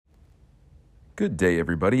Good day,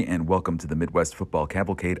 everybody, and welcome to the Midwest Football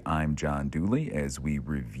Cavalcade. I'm John Dooley as we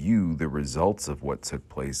review the results of what took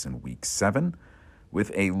place in Week 7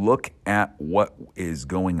 with a look at what is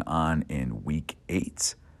going on in Week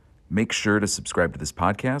 8. Make sure to subscribe to this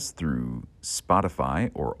podcast through Spotify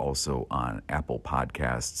or also on Apple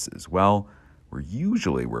Podcasts as well. We're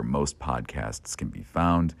usually where most podcasts can be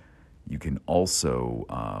found. You can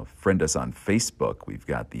also friend us on Facebook. We've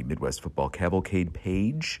got the Midwest Football Cavalcade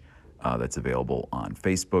page that's available on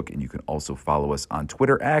Facebook, and you can also follow us on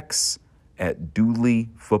Twitter X at Dooley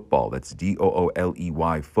Football. That's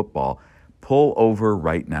Dooley Football. Pull over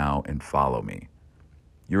right now and follow me.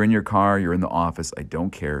 You're in your car, you're in the office, I don't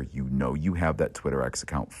care. You know you have that Twitter X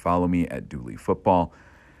account. Follow me at Dooley Football.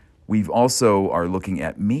 We've also are looking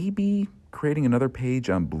at maybe creating another page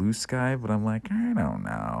on Blue Sky, but I'm like, I don't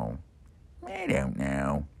know.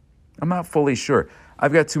 I'm not fully sure.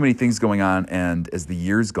 I've got too many things going on, and as the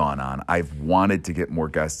year's gone on, I've wanted to get more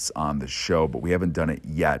guests on the show, but we haven't done it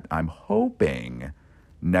yet. I'm hoping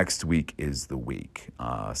next week is the week.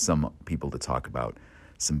 Some people to talk about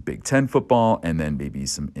some Big Ten football, and then maybe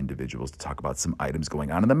some individuals to talk about some items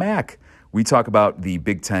going on in the MAC. We talk about the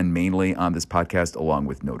Big Ten mainly on this podcast, along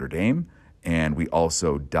with Notre Dame, and we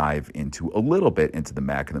also dive into a little bit into the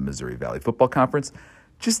MAC and the Missouri Valley Football Conference,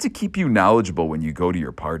 just to keep you knowledgeable when you go to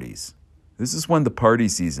your parties. This is when the party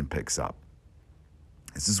season picks up.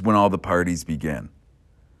 This is when all the parties begin.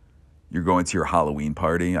 You're going to your Halloween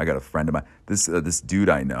party. I got a friend of mine. This dude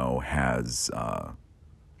I know has,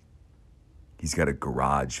 he's got a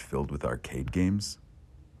garage filled with arcade games,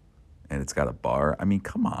 and it's got a bar. I mean,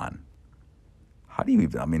 come on. How do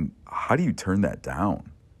you turn that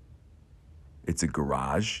down? It's a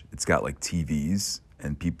garage. It's got like TVs,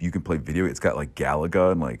 and you can play video. It's got like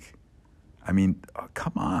Galaga and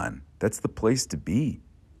come on. That's the place to be.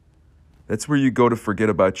 That's where you go to forget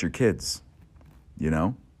about your kids, you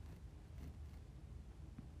know?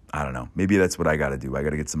 I don't know. Maybe that's what I got to do. I got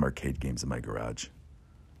to get some arcade games in my garage.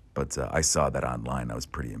 But I saw that online. I was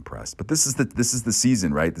pretty impressed. But this is the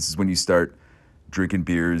season, right? This is when you start drinking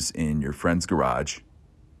beers in your friend's garage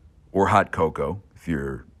or hot cocoa. If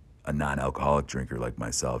you're a non-alcoholic drinker like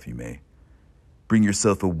myself, you may bring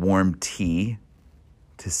yourself a warm tea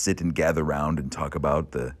to sit and gather around and talk about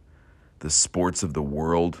the sports of the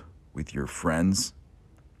world with your friends.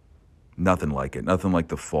 Nothing like it. Nothing like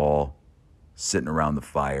the fall, sitting around the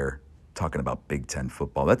fire, talking about Big Ten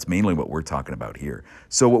football. That's mainly what we're talking about here.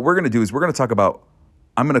 So what we're going to do is we're going to talk about,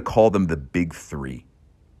 I'm going to call them the Big Three.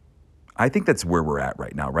 I think that's where we're at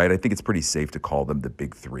right now, right? I think it's pretty safe to call them the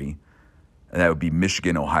Big Three. And that would be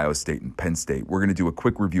Michigan, Ohio State, and Penn State. We're going to do a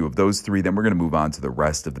quick review of those three. Then we're going to move on to the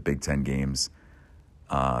rest of the Big Ten games.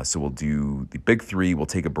 So we'll do the Big Three. We'll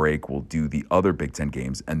take a break. We'll do the other Big Ten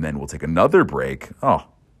games. And then we'll take another break. Oh,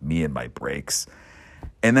 me and my breaks.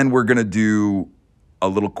 And then we're going to do a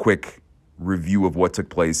little quick review of what took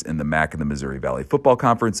place in the MAC and the Missouri Valley Football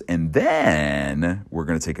Conference. And then we're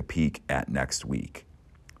going to take a peek at next week.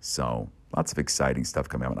 So lots of exciting stuff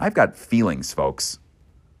coming out. I've got feelings, folks.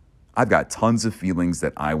 I've got tons of feelings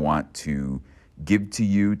that I want to give to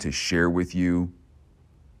you, to share with you,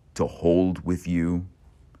 to hold with you.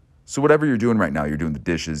 So whatever you're doing right now, you're doing the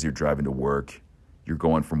dishes, you're driving to work, you're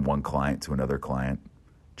going from one client to another client,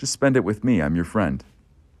 just spend it with me. I'm your friend.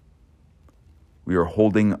 We are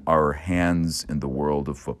holding our hands in the world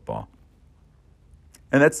of football.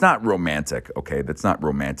 And that's not romantic, okay? That's not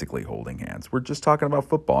romantically holding hands. We're just talking about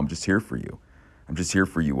football. I'm just here for you. I'm just here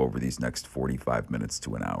for you over these next 45 minutes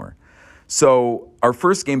to an hour. So our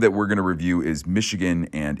first game that we're going to review is Michigan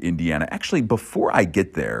and Indiana. Actually, before I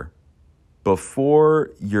get there, before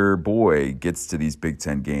your boy gets to these Big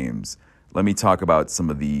Ten games, let me talk about some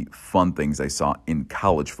of the fun things I saw in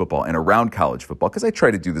college football and around college football, because I try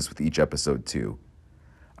to do this with each episode too.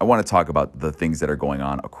 I want to talk about the things that are going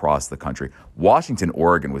on across the country. Washington,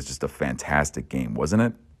 Oregon was just a fantastic game, wasn't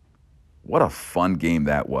it? What a fun game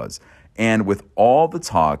that was. And with all the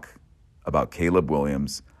talk about Caleb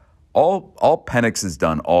Williams, all Penix has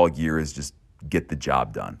done all year is just get the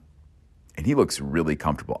job done. And he looks really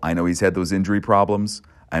comfortable. I know he's had those injury problems.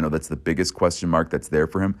 I know that's the biggest question mark that's there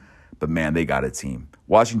for him. But, man, they got a team.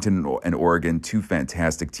 Washington and Oregon, two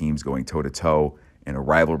fantastic teams going toe-to-toe in a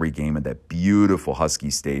rivalry game at that beautiful Husky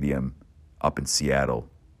Stadium up in Seattle.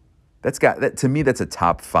 To me, that's a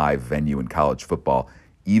top 5 venue in college football,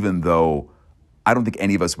 even though I don't think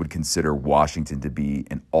any of us would consider Washington to be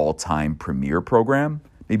an all-time premier program.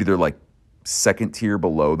 Maybe they're like second tier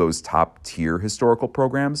below those top tier historical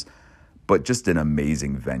programs, but just an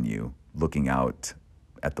amazing venue, looking out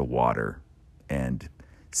at the water and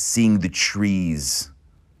seeing the trees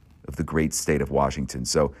of the great state of Washington.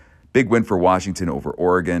 So Big win for Washington over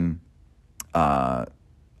Oregon.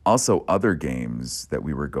 Also, other games that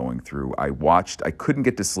we were going through, I watched. I couldn't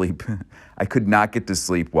get to sleep. I could not get to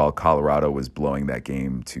sleep while Colorado was blowing that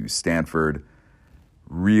game to Stanford.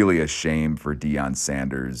 Really a shame for Deion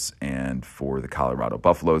Sanders and for the Colorado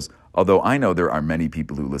Buffaloes. Although I know there are many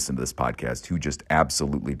people who listen to this podcast who just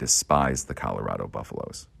absolutely despise the Colorado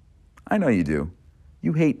Buffaloes. I know you do.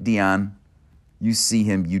 You hate Deion. You see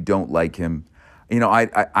him. You don't like him. You know,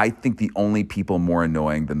 I think the only people more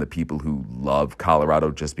annoying than the people who love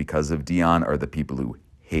Colorado just because of Deion are the people who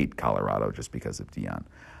hate Colorado just because of Deion.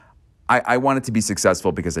 I want it to be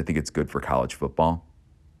successful because I think it's good for college football.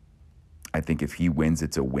 I think if he wins,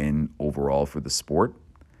 it's a win overall for the sport.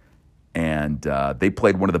 And they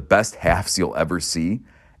played one of the best halves you'll ever see.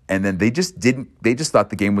 And then they just thought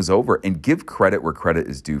the game was over. And give credit where credit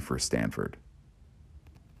is due for Stanford.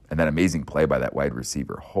 And that amazing play by that wide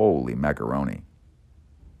receiver. Holy macaroni.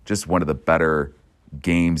 Just one of the better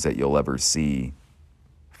games that you'll ever see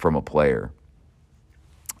from a player.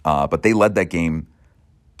 But they led that game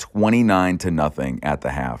 29-0 at the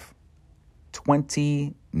half.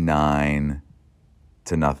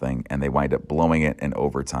 29-0, and they wind up blowing it in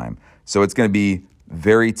overtime. So it's going to be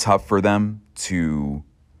very tough for them to.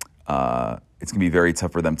 It's going to be very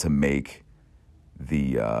tough for them to make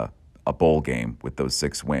a bowl game with those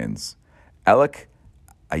 6 wins. Alec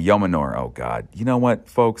Ayomanor, oh God. You know what,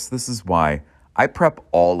 folks? This is why I prep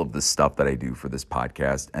all of the stuff that I do for this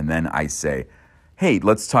podcast, and then I say, hey,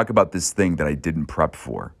 let's talk about this thing that I didn't prep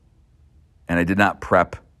for. And I did not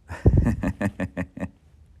prep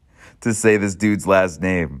to say this dude's last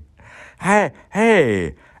name.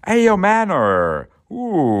 Hey, Ayomanor.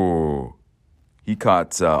 Ooh. He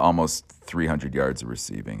caught almost 300 yards of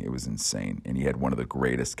receiving. It was insane, and he had one of the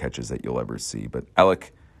greatest catches that you'll ever see. But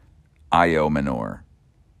Alec Ayomanor.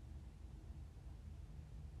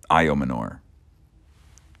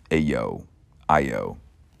 Ayo.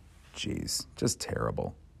 Jeez, just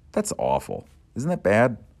terrible. That's awful. Isn't that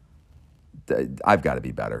bad? I've got to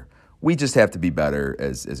be better. We just have to be better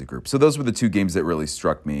as a group. So those were the 2 games that really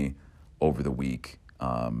struck me over the week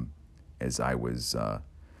as I was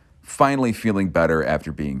finally feeling better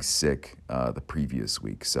after being sick the previous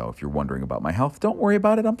week. So if you're wondering about my health, don't worry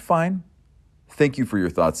about it. I'm fine. Thank you for your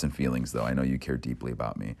thoughts and feelings, though. I know you care deeply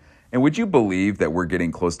about me. And would you believe that we're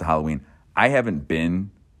getting close to Halloween? I haven't been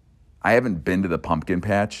to the pumpkin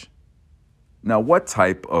patch. Now, what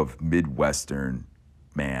type of Midwestern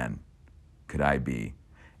man could I be?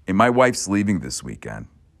 And my wife's leaving this weekend,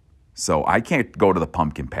 so I can't go to the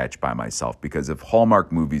pumpkin patch by myself because if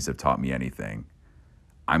Hallmark movies have taught me anything,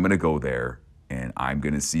 I'm going to go there and I'm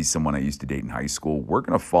going to see someone I used to date in high school. We're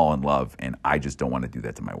going to fall in love, and I just don't want to do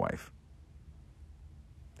that to my wife.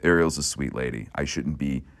 Ariel's a sweet lady. I shouldn't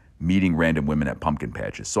be meeting random women at pumpkin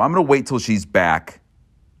patches. So I'm going to wait till she's back,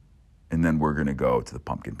 and then we're going to go to the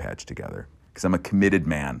pumpkin patch together because I'm a committed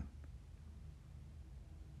man.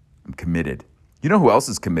 I'm committed. You know who else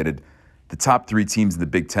is committed? The top 3 teams in the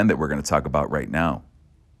Big Ten that we're going to talk about right now.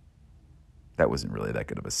 That wasn't really that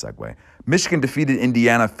good of a segue. Michigan defeated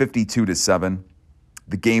Indiana 52-7.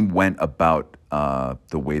 The game went about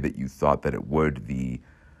the way that you thought that it would. The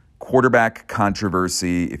quarterback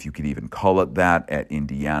controversy, if you could even call it that, at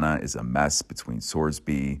Indiana is a mess between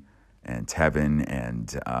Sorsby and Tevin,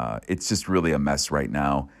 and it's just really a mess right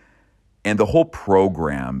now. And the whole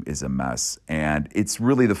program is a mess, and it's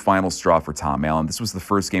really the final straw for Tom Allen. This was the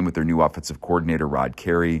first game with their new offensive coordinator, Rod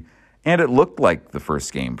Carey, and it looked like the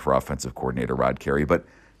first game for offensive coordinator Rod Carey, but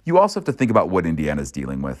you also have to think about what Indiana's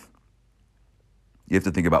dealing with. You have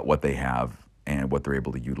to think about what they have and what they're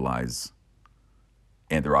able to utilize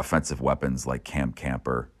and their offensive weapons like Cam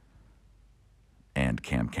Camper.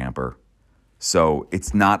 So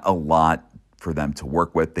it's not a lot for them to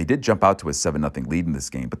work with. They did jump out to a 7-0 lead in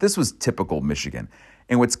this game, but this was typical Michigan.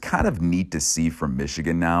 And what's kind of neat to see from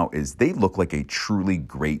Michigan now is they look like a truly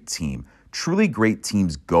great team. Truly great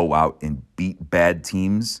teams go out and beat bad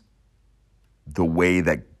teams the way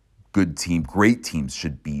that great teams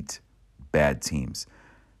should beat bad teams.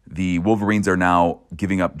 The Wolverines are now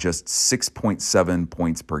giving up just 6.7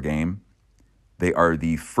 points per game. They are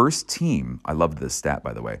the first team, I love this stat,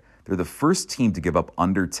 by the way, they're the first team to give up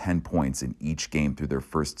under 10 points in each game through their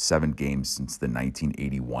first 7 games since the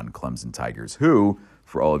 1981 Clemson Tigers, who,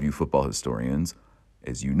 for all of you football historians,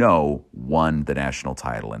 as you know, won the national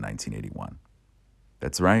title in 1981.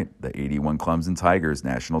 That's right, the 81 Clemson Tigers,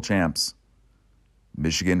 national champs.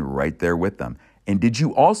 Michigan right there with them. And did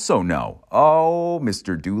you also know,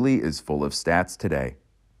 Mr. Dooley is full of stats today.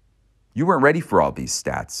 You weren't ready for all these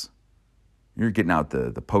stats. You're getting out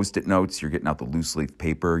the Post-it notes. You're getting out the loose leaf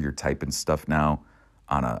paper. You're typing stuff now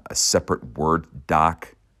on a separate Word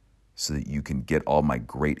doc so that you can get all my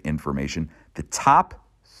great information. The top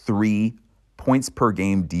 3 points per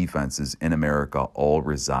game defenses in America all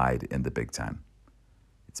reside in the Big Ten.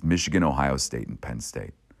 It's Michigan, Ohio State, and Penn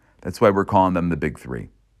State. That's why we're calling them the Big Three,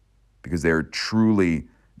 because they're truly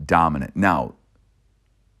dominant. Now,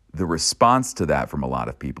 the response to that from a lot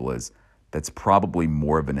of people is that's probably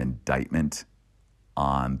more of an indictment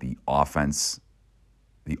on the offenses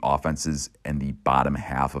and the bottom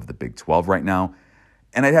half of the Big 12 right now.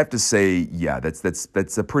 And I'd have to say, yeah,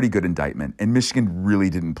 that's a pretty good indictment. And Michigan really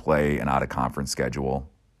didn't play an out-of-conference schedule.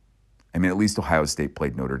 I mean, at least Ohio State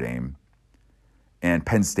played Notre Dame. And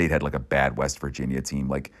Penn State had like a bad West Virginia team.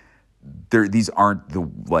 Like, these aren't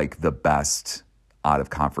the best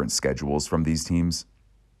out-of-conference schedules from these teams.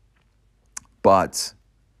 But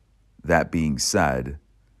that being said,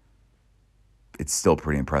 it's still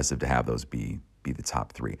pretty impressive to have those be the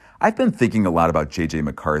top 3. I've been thinking a lot about J.J.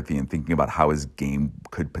 McCarthy and thinking about how his game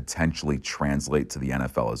could potentially translate to the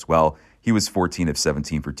NFL as well. He was 14 of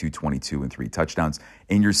 17 for 222 and 3 touchdowns.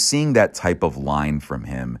 And you're seeing that type of line from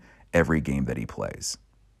him every game that he plays.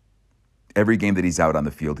 Every game that he's out on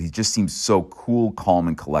the field, he just seems so cool, calm,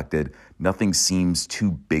 and collected. Nothing seems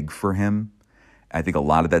too big for him. I think a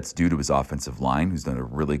lot of that's due to his offensive line, who's done a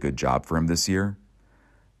really good job for him this year.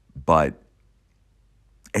 But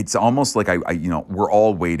it's almost like we're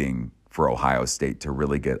all waiting for Ohio State to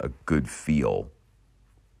really get a good feel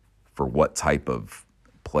for what type of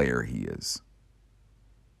player he is,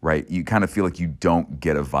 right? You kind of feel like you don't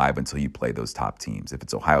get a vibe until you play those top teams, if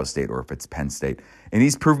it's Ohio State or if it's Penn State. And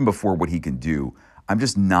he's proven before what he can do. I'm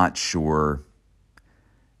just not sure.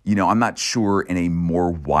 I'm not sure in a more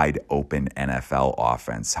wide open NFL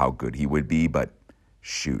offense how good he would be, but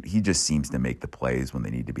shoot, he just seems to make the plays when they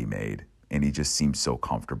need to be made. And he just seems so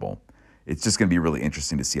comfortable. It's just going to be really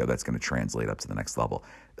interesting to see how that's going to translate up to the next level.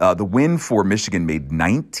 The win for Michigan made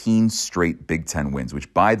 19 straight Big Ten wins,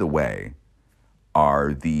 which, by the way,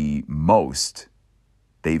 are the most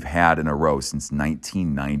they've had in a row since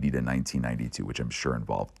 1990 to 1992, which I'm sure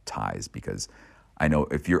involved ties, because I know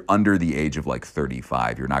if you're under the age of like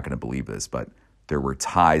 35, you're not going to believe this, but there were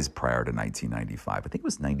ties prior to 1995. I think it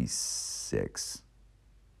was 96,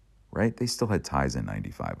 right? They still had ties in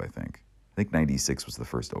 95, I think. I think 96 was the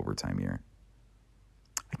first overtime year.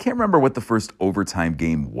 I can't remember what the first overtime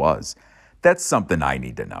game was. That's something I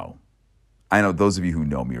need to know. I know those of you who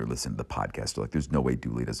know me or listen to the podcast are like, there's no way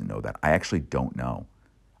Dooley doesn't know that. I actually don't know.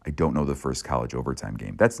 I don't know the first college overtime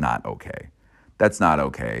game. That's not okay. That's not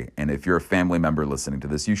okay. And if you're a family member listening to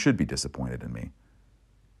this, you should be disappointed in me.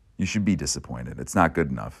 You should be disappointed. It's not good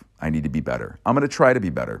enough. I need to be better. I'm going to try to be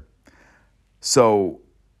better. So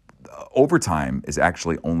overtime has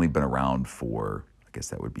actually only been around for, I guess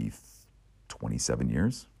that would be 27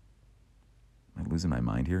 years. Am I losing my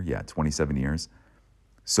mind here? Yeah, 27 years.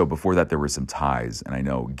 So before that, there were some ties. And I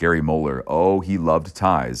know Gary Moeller, he loved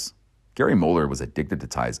ties. Gary Moeller was addicted to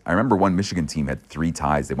ties. I remember one Michigan team had 3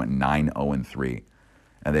 ties. They went 9-0-3.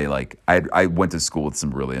 And they I went to school with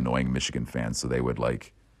some really annoying Michigan fans, so they would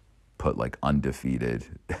put undefeated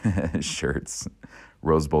shirts.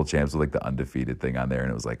 Rose Bowl champs with the undefeated thing on there, and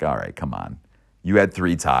it was all right, come on. You had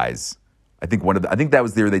 3 ties. I think that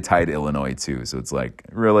was the year they tied Illinois too. So it's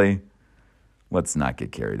really? Let's not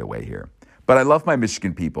get carried away here. But I love my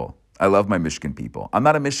Michigan people. I'm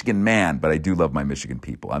not a Michigan man, but I do love my Michigan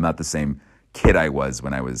people. I'm not the same kid I was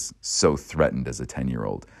when I was so threatened as a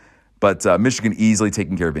 10-year-old. But Michigan easily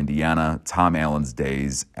taking care of Indiana. Tom Allen's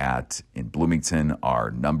days in Bloomington are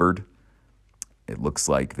numbered. It looks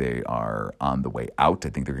like they are on the way out. I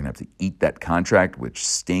think they're going to have to eat that contract, which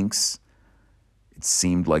stinks. It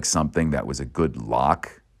seemed like something that was a good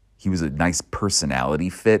lock. He was a nice personality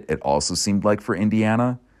fit, it also seemed like, for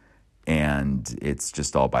Indiana. And it's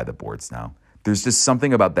just all by the boards now. There's just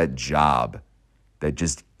something about that job that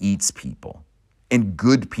just eats people. And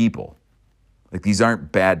good people. These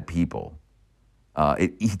aren't bad people.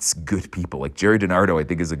 It eats good people. Jerry DiNardo, I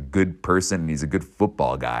think, is a good person, and he's a good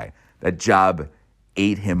football guy. That job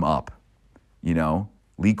ate him up.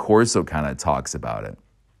 Lee Corso kind of talks about it.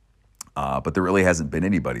 But there really hasn't been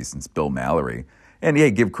anybody since Bill Mallory. And yeah,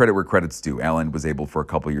 give credit where credit's due. Allen was able for a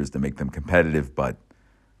couple years to make them competitive, but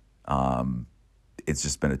it's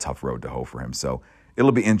just been a tough road to hoe for him. So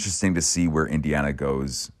it'll be interesting to see where Indiana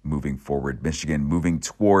goes moving forward. Michigan moving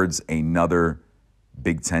towards another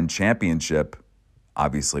Big Ten championship,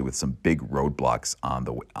 obviously with some big roadblocks on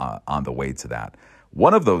the way to that.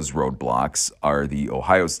 One of those roadblocks are the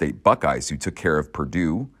Ohio State Buckeyes, who took care of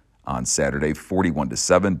Purdue on Saturday,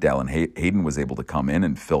 41-7. Dallin Hayden was able to come in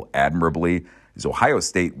and fill admirably, as Ohio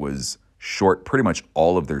State was short pretty much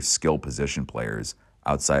all of their skill position players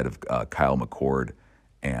outside of Kyle McCord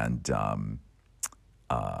and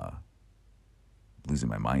losing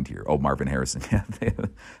my mind here. Oh, Marvin Harrison.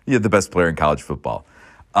 Yeah, the best player in college football.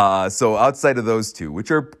 So outside of those two,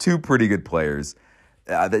 which are two pretty good players,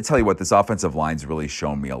 they tell you what, this offensive line's really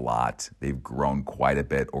shown me a lot. They've grown quite a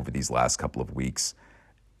bit over these last couple of weeks.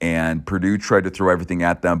 And Purdue tried to throw everything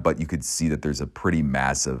at them, but you could see that there's a pretty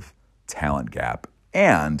massive talent gap.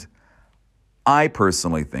 And I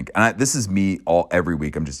personally think, and this is me every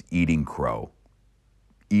week, I'm just eating crow.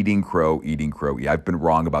 Eating crow. Yeah, I've been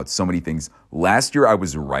wrong about so many things. Last year, I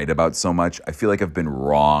was right about so much. I feel like I've been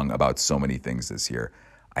wrong about so many things this year.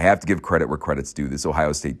 I have to give credit where credit's due. This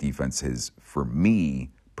Ohio State defense has, for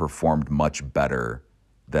me, performed much better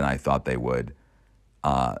than I thought they would.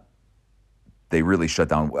 They really shut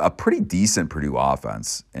down a pretty decent Purdue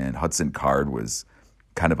offense, and Hudson Card was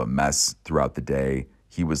kind of a mess throughout the day.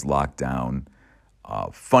 He was locked down.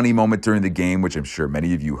 Funny moment during the game, which I'm sure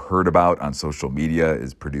many of you heard about on social media,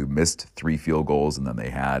 is Purdue missed 3 field goals, and then they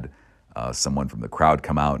had someone from the crowd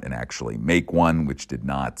come out and actually make one, which did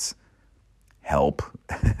not help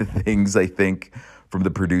things, I think, from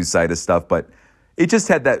the Purdue side of stuff. But it just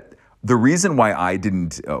had that. The reason why I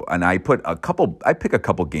didn't, and I pick a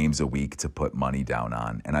couple games a week to put money down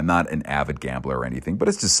on, and I'm not an avid gambler or anything, but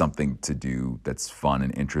it's just something to do that's fun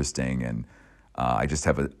and interesting. And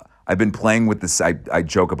I've been playing with this, I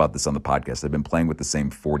joke about this on the podcast, I've been playing with the same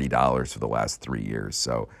 $40 for the last 3 years.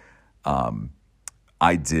 So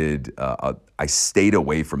I stayed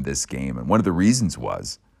away from this game. And one of the reasons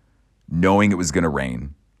was knowing it was going to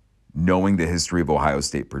rain, knowing the history of Ohio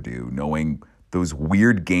State Purdue, knowing those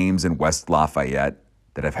weird games in West Lafayette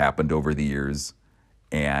that have happened over the years.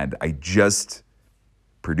 And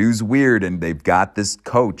Purdue's weird, and they've got this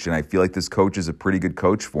coach, and I feel like this coach is a pretty good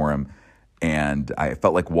coach for him. And I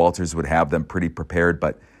felt like Walters would have them pretty prepared,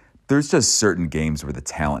 but there's just certain games where the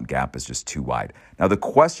talent gap is just too wide. Now, the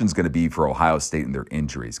question's going to be for Ohio State and their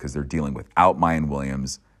injuries, because they're dealing without Mayan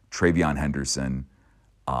Williams, Travion Henderson,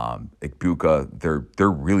 Ikbuka. They're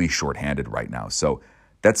really shorthanded right now. So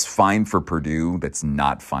that's fine for Purdue. That's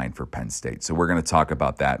not fine for Penn State. So we're going to talk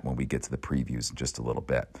about that when we get to the previews in just a little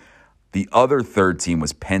bit. The other third team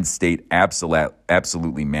was Penn State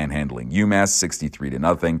absolutely manhandling UMass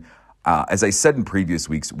 63-0. As I said in previous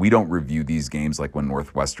weeks, we don't review these games like when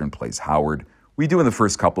Northwestern plays Howard. We do in the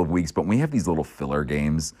first couple of weeks, but when we have these little filler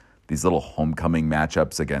games, these little homecoming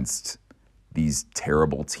matchups against these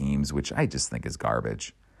terrible teams, which I just think is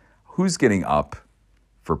garbage. Who's getting up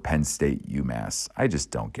for Penn State UMass? I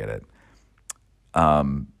just don't get it.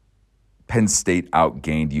 Penn State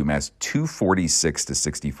outgained UMass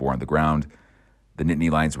 246-64 on the ground. The Nittany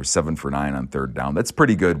Lions were 7 for 9 on third down. That's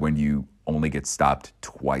pretty good when you only get stopped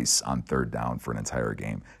twice on third down for an entire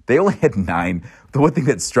game. They only had 9. The one thing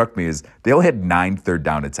that struck me is they only had 9 third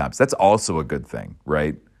down attempts. That's also a good thing,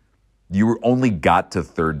 right? You only got to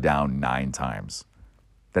third down 9 times.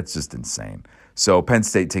 That's just insane. So Penn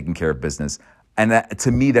State taking care of business. And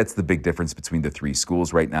to me, that's the big difference between the 3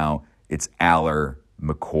 schools right now. It's Aller,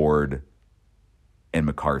 McCord, and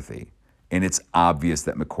McCarthy. And it's obvious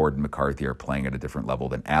that McCord and McCarthy are playing at a different level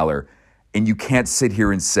than Aller. And you can't sit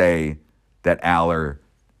here and say that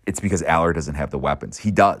it's because Aller doesn't have the weapons. He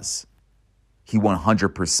does. He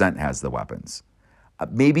 100% has the weapons.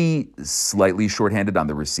 Maybe slightly shorthanded on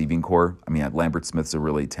the receiving core. I mean, Lambert Smith's a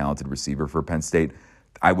really talented receiver for Penn State.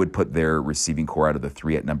 I would put their receiving core out of the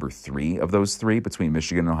 3 at number 3 of those 3 between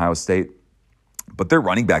Michigan and Ohio State. But their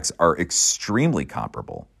running backs are extremely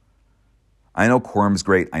comparable. I know Quorum's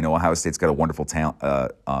great. I know Ohio State's got a wonderful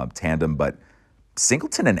tandem, but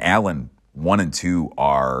Singleton and Allen, 1 and 2,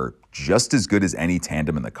 are just as good as any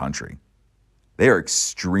tandem in the country. They are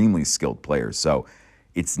extremely skilled players. So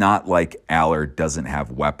it's not like Aller doesn't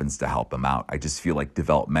have weapons to help him out. I just feel like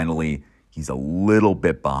developmentally, he's a little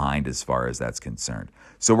bit behind as far as that's concerned.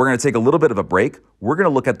 So we're going to take a little bit of a break. We're going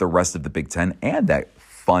to look at the rest of the Big Ten and that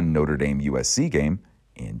fun Notre Dame USC game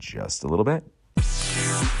in just a little bit.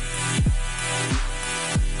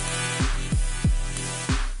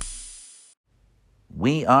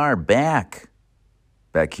 We are back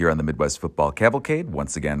here on the Midwest Football Cavalcade.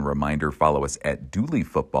 Once again, reminder, follow us at Dooley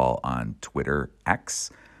Football on Twitter, X,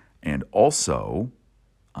 and also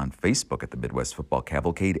on Facebook at the Midwest Football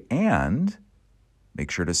Cavalcade. And make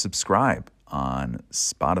sure to subscribe on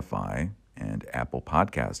Spotify and Apple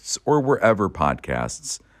Podcasts or wherever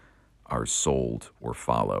podcasts are sold or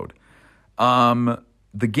followed.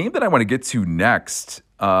 The game that I want to get to next,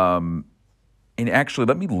 and actually,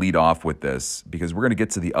 let me lead off with this because we're going to get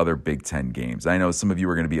to the other Big Ten games. I know some of you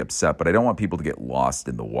are going to be upset, but I don't want people to get lost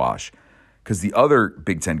in the wash because the other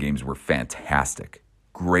Big Ten games were fantastic.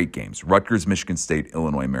 great games. Rutgers, Michigan State,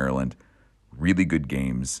 Illinois, Maryland, really good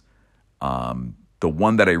games. The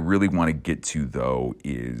one that I really want to get to, though,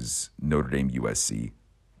 is Notre Dame USC.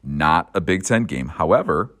 Not a Big Ten game.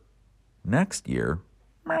 However, next year,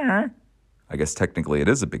 I guess technically it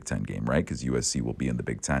is a Big Ten game, right? Because USC will be in the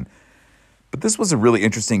Big Ten. But this was a really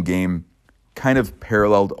interesting game, kind of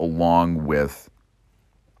paralleled along with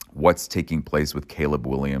what's taking place with Caleb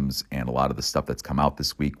Williams and a lot of the stuff that's come out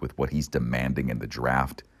this week with what he's demanding in the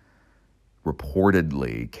draft.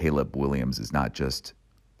 Reportedly, Caleb Williams is not just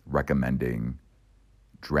recommending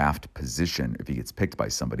draft position if he gets picked by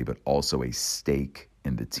somebody, but also a stake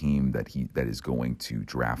in the team that is going to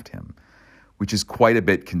draft him, which is quite a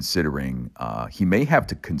bit considering he may have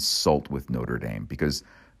to consult with Notre Dame because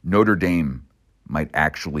Notre Dame might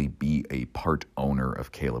actually be a part owner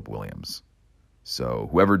of Caleb Williams. So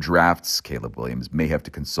whoever drafts Caleb Williams may have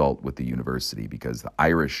to consult with the university because the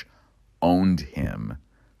Irish owned him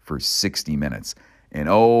for 60 minutes. And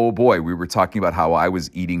oh boy, we were talking about how I was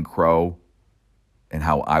eating crow and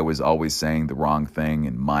how I was always saying the wrong thing.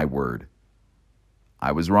 And my word,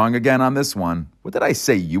 I was wrong again on this one. What did I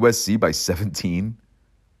say? USC by 17?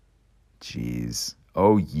 Jeez.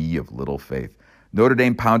 Oh, ye of little faith. Notre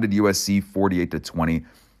Dame pounded USC 48-20.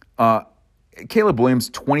 Caleb Williams,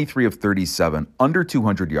 23 of 37, under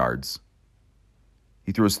 200 yards.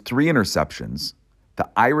 He throws 3 interceptions. The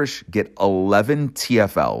Irish get 11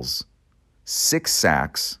 TFLs, 6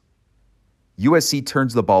 sacks. USC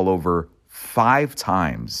turns the ball over 5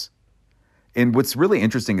 times. And what's really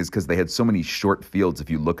interesting is because they had so many short fields, if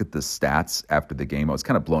you look at the stats after the game, I was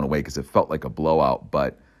kind of blown away because it felt like a blowout.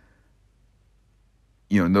 But,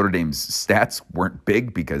 Notre Dame's stats weren't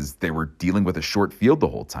big because they were dealing with a short field the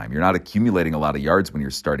whole time. You're not accumulating a lot of yards when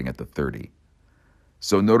you're starting at the 30.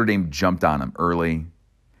 So Notre Dame jumped on them early.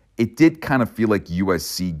 It did kind of feel like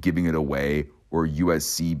USC giving it away or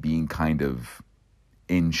USC being kind of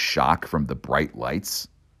in shock from the bright lights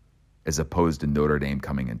as opposed to Notre Dame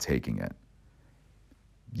coming and taking it.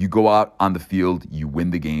 You go out on the field, you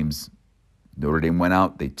win the games. Notre Dame went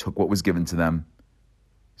out, they took what was given to them.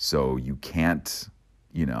 So you can't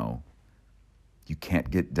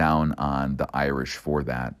get down on the Irish for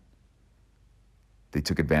that. They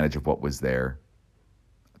took advantage of what was there.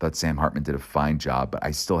 I thought Sam Hartman did a fine job, but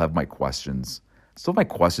I still have my questions. Still have my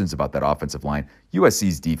questions about that offensive line.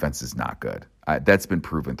 USC's defense is not good. That's been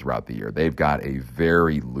proven throughout the year. They've got a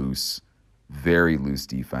very loose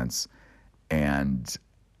defense. And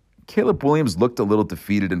Caleb Williams looked a little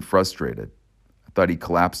defeated and frustrated. I thought he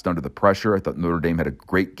collapsed under the pressure. I thought Notre Dame had a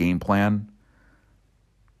great game plan.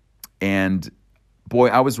 And boy,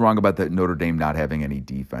 I was wrong about that Notre Dame not having any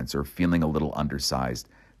defense or feeling a little undersized.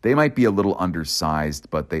 They might be a little undersized,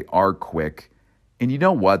 but they are quick. And you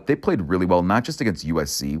know what? They played really well, not just against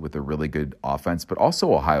USC with a really good offense, but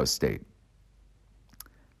also Ohio State.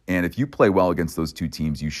 And if you play well against those two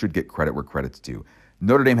teams, you should get credit where credit's due.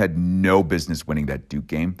 Notre Dame had no business winning that Duke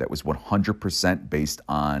game. That was 100% based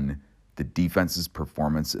on the defense's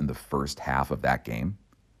performance in the first half of that game,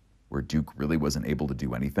 where Duke really wasn't able to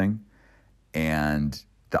do anything. And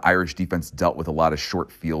the Irish defense dealt with a lot of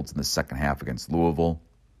short fields in the second half against Louisville.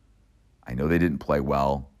 I know they didn't play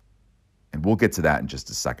well. And we'll get to that in just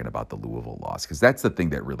a second about the Louisville loss, because that's the thing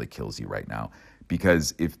that really kills you right now.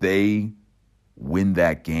 Because if they win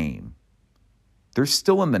that game, they're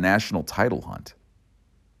still in the national title hunt.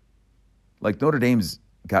 Like Notre Dame's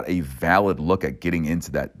got a valid look at getting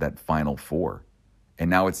into that Final Four. And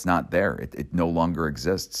now it's not there. It no longer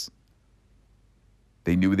exists.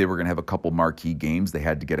 They knew they were going to have a couple marquee games. They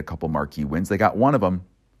had to get a couple marquee wins. They got one of them.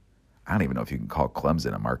 I don't even know if you can call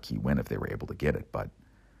Clemson a marquee win if they were able to get it, but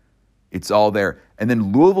it's all there. And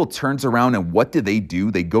then Louisville turns around, and what do? They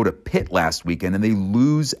go to Pitt last weekend, and they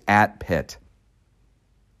lose at Pitt,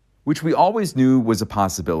 which we always knew was a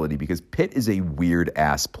possibility because Pitt is a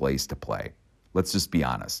weird-ass place to play. Let's just be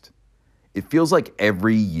honest. It feels like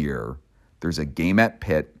every year there's a game at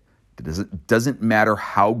Pitt. It doesn't matter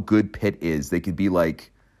how good Pitt is. They could be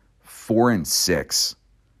like 4-6,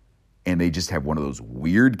 and they just have one of those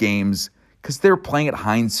weird games because they're playing at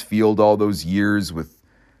Heinz Field all those years with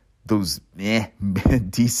those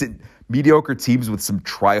decent, mediocre teams with some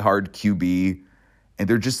try-hard QB, and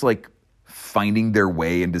they're just like finding their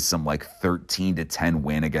way into some like 13-10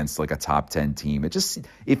 win against like a top 10 team.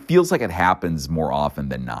 It feels like it happens more often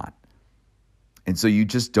than not. And so you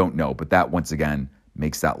just don't know. But that, once again,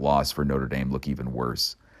 makes that loss for Notre Dame look even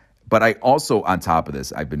worse. But I also, on top of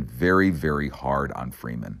this, I've been very, very hard on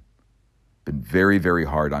Freeman. Been very, very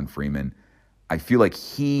hard on Freeman. I feel like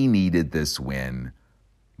he needed this win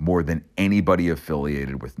more than anybody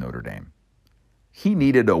affiliated with Notre Dame. He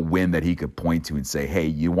needed a win that he could point to and say, hey,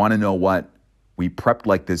 you want to know what? We prepped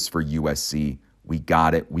like this for USC. We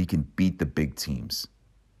got it. We can beat the big teams.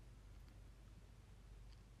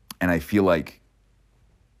 And I feel like,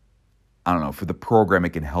 I don't know, for the program, it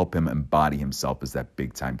can help him embody himself as that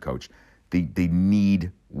big-time coach. They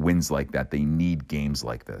need wins like that. They need games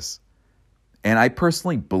like this. And I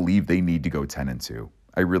personally believe they need to go 10-2.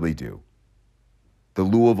 I really do. The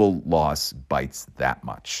Louisville loss bites that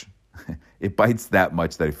much. It bites that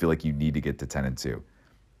much that I feel like you need to get to 10-2.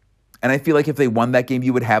 And I feel like if they won that game,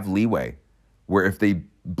 you would have leeway. Where if they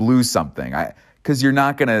blew something, because you're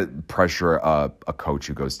not going to pressure a coach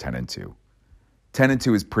who goes 10-2.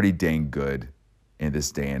 10-2 is pretty dang good in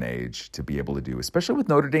this day and age to be able to do, especially with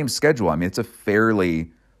Notre Dame's schedule. I mean, it's a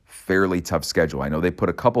fairly tough schedule. I know they put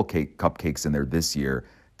a couple cupcakes in there this year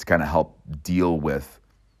to kind of help deal with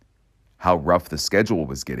how rough the schedule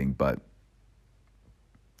was getting, but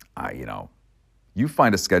you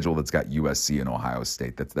find a schedule that's got USC and Ohio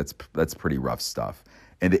State. That's pretty rough stuff.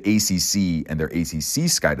 And the ACC and their ACC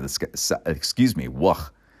side of the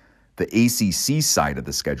ACC side of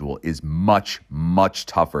the schedule is much, much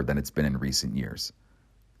tougher than it's been in recent years.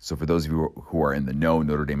 So for those of you who are in the know,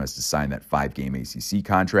 Notre Dame has to sign that 5-game ACC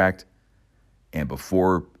contract. And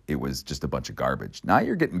before, it was just a bunch of garbage. Now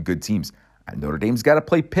you're getting good teams. Notre Dame's got to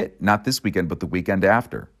play Pitt, not this weekend, but the weekend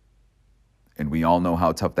after. And we all know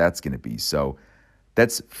how tough that's going to be. So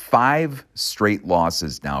that's 5 straight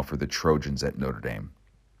losses now for the Trojans at Notre Dame.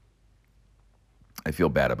 I feel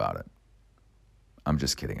bad about it. I'm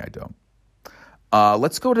just kidding, I don't.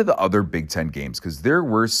 Let's go to the other Big Ten games because there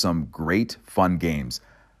were some great, fun games.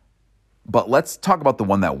 But let's talk about the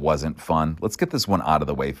one that wasn't fun. Let's get this one out of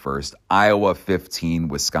the way first. Iowa 15,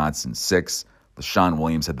 Wisconsin 6. LaShawn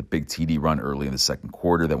Williams had the big TD run early in the second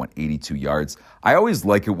quarter that went 82 yards. I always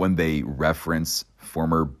like it when they reference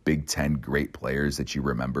former Big Ten great players that you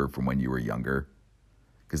remember from when you were younger.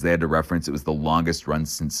 Because they had to reference it was the longest run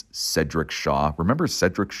since Cedric Shaw. Remember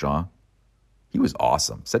Cedric Shaw? He was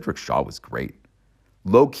awesome. Cedric Shaw was great.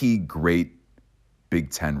 Low-key great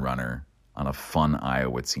Big Ten runner on a fun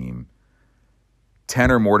Iowa team.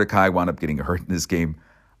 Tanner Mordecai wound up getting hurt in this game.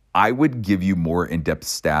 I would give you more in-depth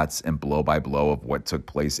stats and blow-by-blow of what took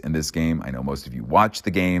place in this game. I know most of you watched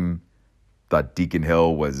the game, thought Deacon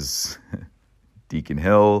Hill was Deacon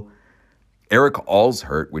Hill. Eric All's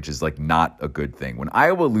hurt, which is like not a good thing. When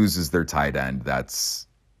Iowa loses their tight end, that's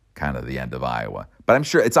kind of the end of Iowa. But I'm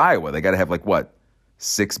sure it's Iowa. They got to have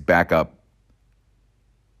 6 backup,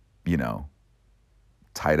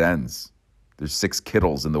 tight ends. There's 6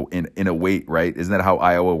 Kittles in a wait, right? Isn't that how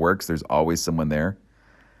Iowa works? There's always someone there.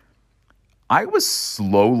 I was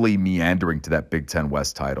slowly meandering to that Big Ten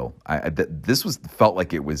West title. Felt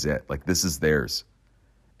like it was it. Like, this is theirs.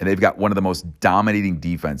 And they've got one of the most dominating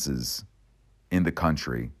defenses in the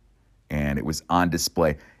country. And it was on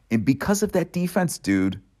display. And because of that defense,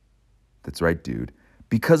 dude, that's right, dude.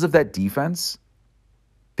 Because of that defense,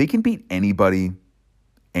 they can beat anybody,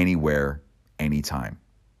 anywhere, anytime.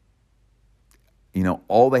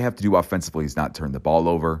 All they have to do offensively is not turn the ball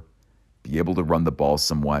over, be able to run the ball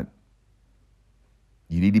somewhat.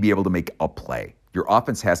 You need to be able to make a play. Your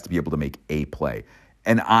offense has to be able to make a play.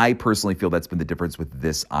 And I personally feel that's been the difference with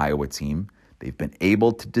this Iowa team. They've been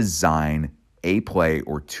able to design a play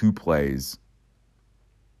or 2 plays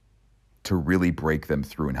to really break them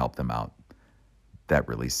through and help them out. That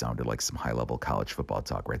really sounded like some high-level college football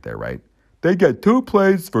talk right there, right? They get 2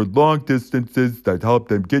 plays for long distances that help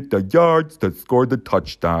them get the yards to score the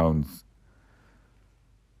touchdowns.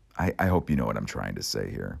 I hope you know what I'm trying to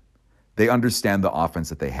say here. They understand the offense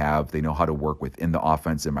that they have. They know how to work within the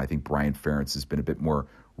offense, and I think Brian Ferentz has been a bit more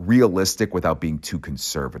realistic without being too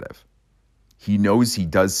conservative. He knows he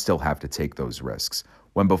does still have to take those risks.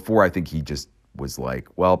 When before, I think he just was like,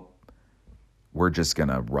 well, we're just going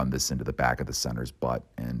to run this into the back of the center's butt,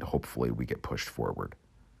 and hopefully we get pushed forward.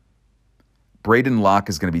 Braden Locke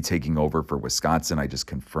is going to be taking over for Wisconsin. I just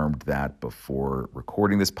confirmed that before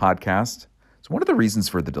recording this podcast. So one of the reasons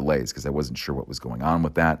for the delays, because I wasn't sure what was going on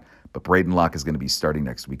with that, but Braden Locke is going to be starting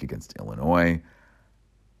next week against Illinois.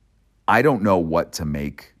 I don't know what to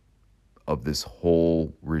make of this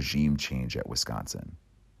whole regime change at Wisconsin.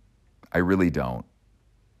 I really don't.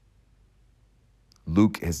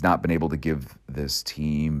 Luke has not been able to give this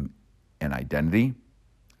team an identity,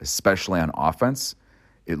 especially on offense.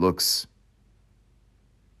 It looks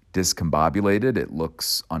discombobulated. It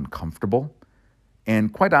looks uncomfortable.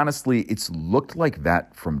 And quite honestly, it's looked like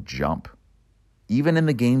that from jump. Even in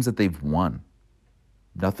the games that they've won,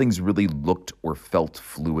 nothing's really looked or felt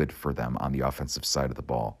fluid for them on the offensive side of the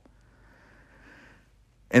ball.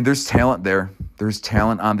 And there's talent there. There's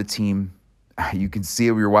talent on the team. You can see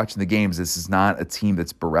it when you're watching the games. This is not a team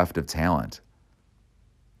that's bereft of talent.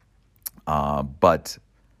 But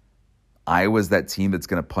Iowa's that team that's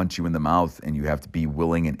going to punch you in the mouth, and you have to be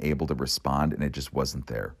willing and able to respond, and it just wasn't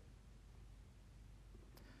there.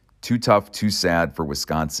 Too tough, too sad for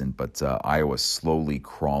Wisconsin, but Iowa slowly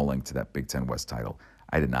crawling to that Big Ten West title.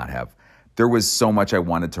 I did not have. There was so much I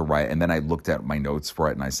wanted to write, and then I looked at my notes for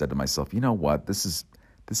it, and I said to myself, you know what? This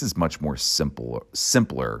is much more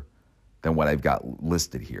simpler than what I've got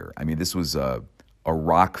listed here. I mean, this was a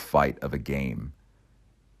rock fight of a game,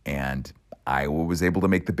 and Iowa was able to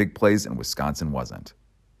make the big plays, and Wisconsin wasn't.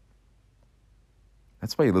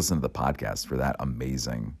 That's why you listen to the podcast, for that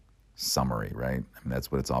amazing summary, right? I mean,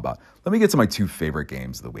 that's what it's all about. Let me get to my 2 favorite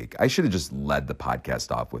games of the week. I should have just led the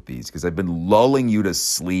podcast off with these because I've been lulling you to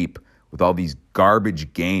sleep with all these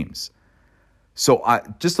garbage games. So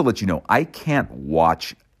just to let you know, I can't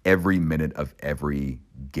watch every minute of every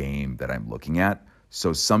game that I'm looking at.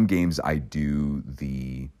 So some games I do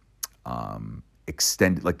the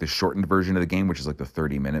extended, like the shortened version of the game, which is like the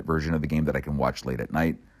 30-minute version of the game that I can watch late at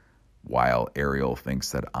night, while Ariel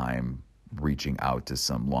thinks that I'm reaching out to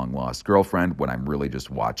some long-lost girlfriend when I'm really just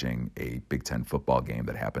watching a Big Ten football game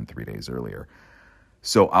that happened 3 days earlier.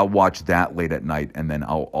 So I'll watch that late at night, and then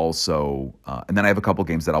I'll also and then I have a couple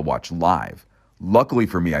games that I'll watch live. Luckily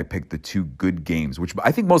for me, I picked the 2 good games, which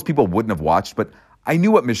I think most people wouldn't have watched, but I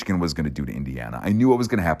knew what Michigan was going to do to Indiana. I knew what was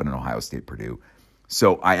going to happen in Ohio State, Purdue.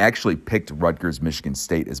 So I actually picked Rutgers-Michigan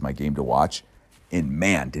State as my game to watch. And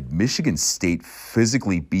man, did Michigan State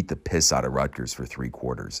physically beat the piss out of Rutgers for 3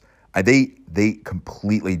 quarters. They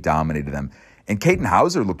completely dominated them. And Caden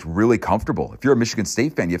Hauser looked really comfortable. If you're a Michigan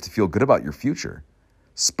State fan, you have to feel good about your future.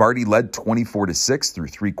 Sparty led 24-6 through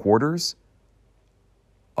 3 quarters.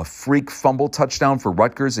 A freak fumble touchdown for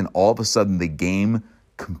Rutgers, and all of a sudden the game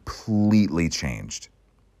completely changed.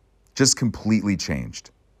 Just completely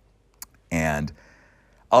changed. And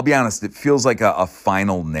I'll be honest, it feels like a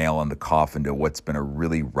final nail in the coffin to what's been a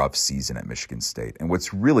really rough season at Michigan State, and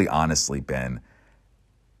what's really honestly been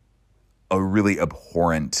a really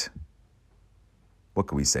abhorrent, what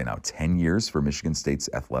can we say now, 10 years for Michigan State's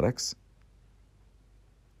athletics?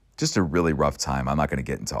 Just a really rough time. I'm not going to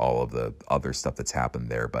get into all of the other stuff that's happened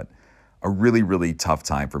there, but a really, really tough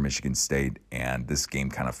time for Michigan State, and this game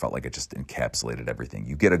kind of felt like it just encapsulated everything.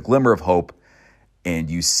 You get a glimmer of hope,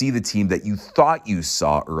 and you see the team that you thought you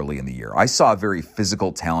saw early in the year. I saw a very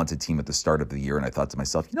physical, talented team at the start of the year, and I thought to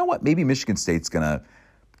myself, you know what, maybe Michigan State's going to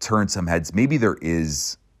turn some heads. Maybe there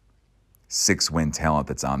is 6-win talent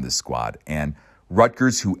that's on this squad. And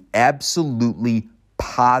Rutgers, who absolutely,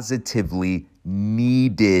 positively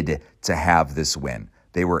needed to have this win.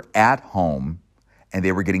 They were at home, and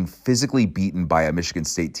they were getting physically beaten by a Michigan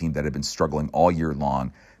State team that had been struggling all year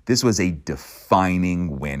long. This was a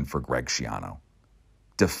defining win for Greg Schiano.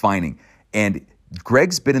 Defining. And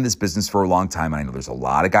Greg's been in this business for a long time. And I know there's a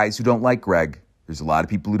lot of guys who don't like Greg. There's a lot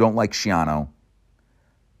of people who don't like Schiano.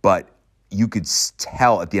 But you could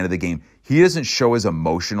tell at the end of the game, he doesn't show his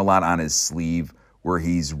emotion a lot on his sleeve where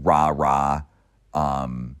he's rah-rah,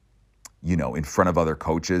 in front of other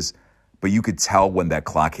coaches. But you could tell when that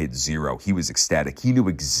clock hit 0, he was ecstatic. He knew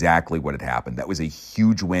exactly what had happened. That was a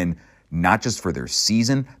huge win, not just for their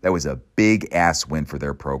season. That was a big-ass win for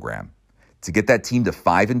their program. To get that team to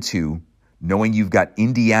 5-2, knowing you've got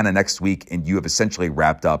Indiana next week, and you have essentially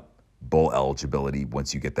wrapped up bowl eligibility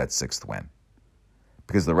once you get that 6th win.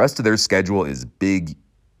 Because the rest of their schedule is Big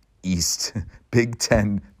East, Big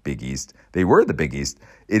Ten, Big East. They were the Big East.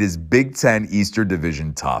 It is Big Ten Eastern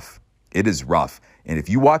Division tough. It is rough. And if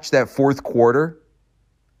you watch that 4th quarter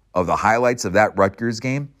of the highlights of that Rutgers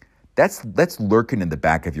game, that's lurking in the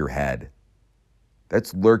back of your head.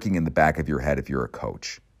 That's lurking in the back of your head if you're a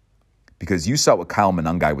coach. Because you saw what Kyle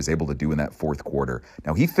Monangai was able to do in that 4th quarter.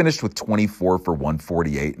 Now, he finished with 24 for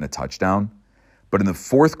 148 and a touchdown. But in the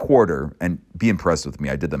 4th quarter, and be impressed with me,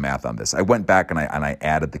 I did the math on this. I went back and I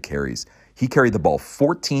added the carries. He carried the ball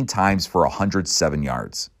 14 times for 107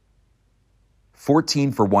 yards.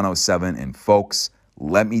 14 for 107. And folks,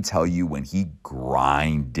 let me tell you, when he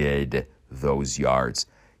grinded those yards,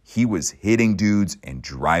 he was hitting dudes and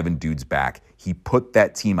driving dudes back. He put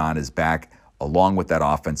that team on his back along with that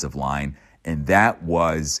offensive line, and that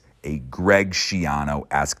was a Greg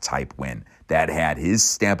Schiano-esque type win. That had his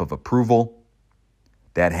stamp of approval,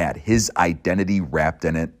 that had his identity wrapped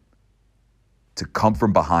in it, to come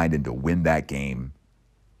from behind and to win that game.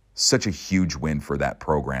 Such a huge win for that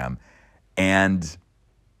program. And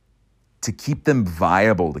to keep them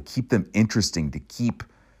viable, to keep them interesting, to keep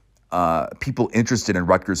people interested in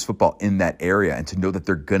Rutgers football in that area, and to know that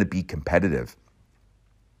they're going to be competitive.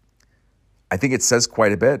 I think it says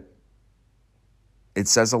quite a bit. It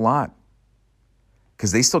says a lot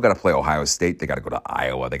because they still got to play Ohio State. They got to go to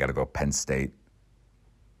Iowa. They got to go to Penn State.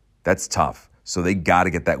 That's tough. So they got to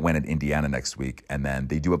get that win at Indiana next week. And then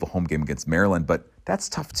they do have a home game against Maryland, but that's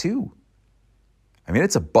tough too. I mean,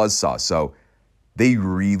 it's a buzzsaw. So they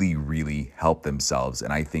really, really help themselves.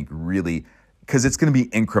 And I think really, because it's going to be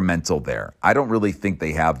incremental there. I don't really think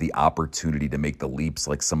they have the opportunity to make the leaps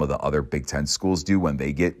like some of the other Big Ten schools do when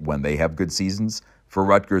they have good seasons. For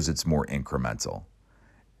Rutgers, it's more incremental.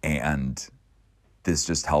 And this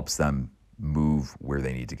just helps them move where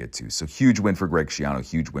they need to get to. So huge win for Greg Schiano,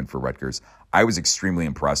 huge win for Rutgers. I was extremely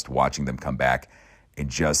impressed watching them come back and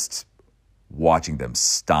just watching them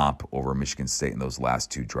stomp over Michigan State in those last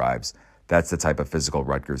two drives. That's the type of physical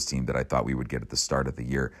Rutgers team that I thought we would get at the start of the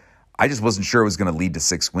year. I just wasn't sure it was going to lead to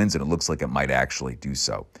 6 wins, and it looks like it might actually do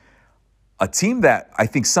so. A team that I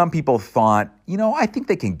think some people thought, I think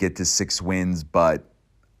they can get to 6 wins, but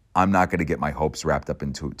I'm not going to get my hopes wrapped up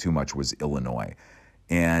into it too much, was Illinois.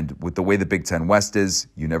 And with the way the Big Ten West is,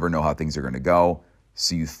 you never know how things are going to go.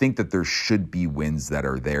 So you think that there should be wins that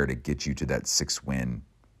are there to get you to that 6-win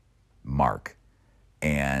mark.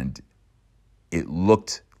 And it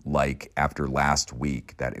looked like after last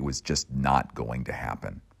week that it was just not going to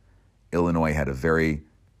happen. Illinois had a very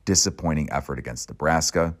disappointing effort against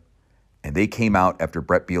Nebraska. And they came out after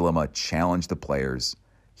Brett Bielema challenged the players.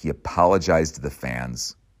 He apologized to the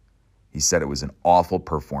fans. He said it was an awful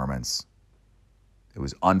performance. It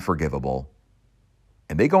was unforgivable.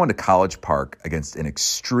 And they go into College Park against an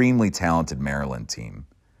extremely talented Maryland team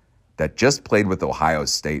that just played with Ohio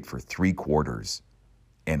State for 3 quarters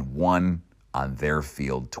and won on their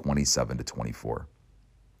field 27-24.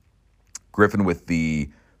 Griffin with the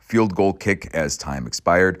field goal kick as time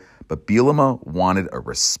expired, but Bielema wanted a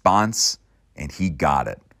response, and he got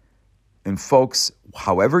it. And folks,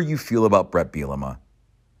 however you feel about Brett Bielema,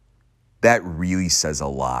 that really says a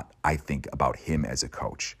lot, I think, about him as a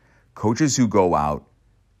coach. Coaches who go out,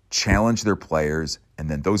 challenge their players, and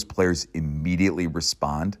then those players immediately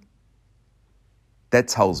respond, that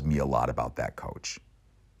tells me a lot about that coach,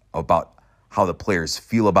 about how the players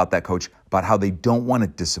feel about that coach, about how they don't want to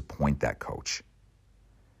disappoint that coach.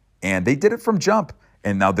 And they did it from jump.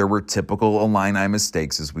 And now there were typical Illini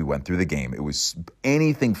mistakes as we went through the game. It was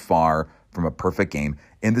anything far from a perfect game.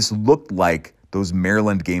 And this looked like those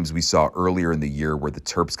Maryland games we saw earlier in the year where the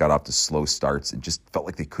Terps got off to slow starts and just felt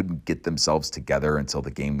like they couldn't get themselves together until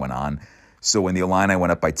the game went on. So when the Illini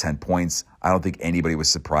went up by 10 points, I don't think anybody was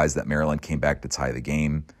surprised that Maryland came back to tie the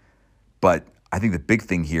game. But I think the big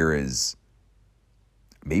thing here is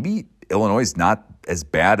maybe Illinois is not as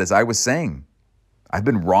bad as I was saying. I've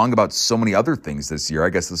been wrong about so many other things this year. I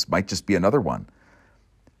guess this might just be another one.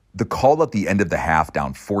 The call at the end of the half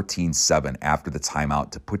down 14-7 after the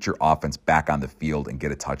timeout to put your offense back on the field and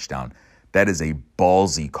get a touchdown, that is a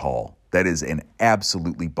ballsy call. That is an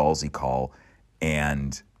absolutely ballsy call.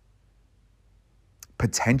 And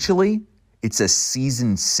potentially, it's a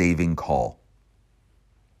season-saving call.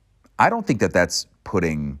 I don't think that that's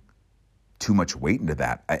putting too much weight into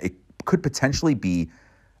that. It could potentially be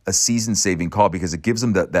a season-saving call because it gives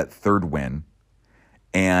them that third win.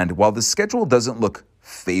 And while the schedule doesn't look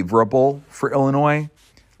favorable for Illinois,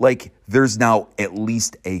 like there's now at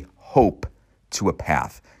least a hope to a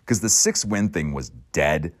path because the 6-win thing was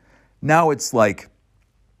dead. Now it's like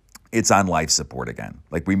it's on life support again.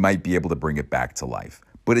 Like we might be able to bring it back to life,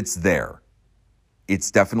 but it's there. It's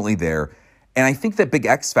definitely there. And I think that big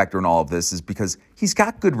X factor in all of this is because he's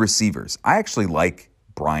got good receivers. I actually like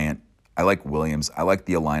Bryant. I like Williams. I like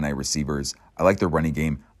the Illini receivers. I like their running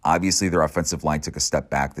game. Obviously, their offensive line took a step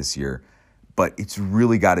back this year, but it's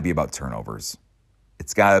really got to be about turnovers.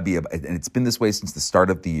 It's got to be, and it's been this way since the start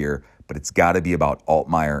of the year, but it's got to be about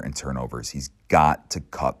Altmaier and turnovers. He's got to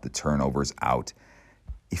cut the turnovers out.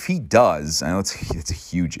 If he does, I know it's a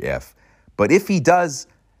huge if, but if he does,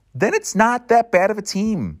 then it's not that bad of a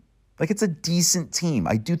team. Like it's a decent team.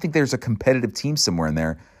 I do think there's a competitive team somewhere in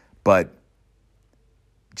there, but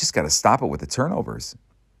just got to stop it with the turnovers.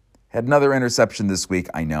 Had another interception this week.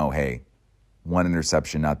 I know, hey, one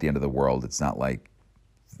interception, not the end of the world. It's not like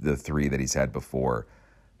the 3 that he's had before.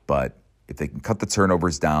 But if they can cut the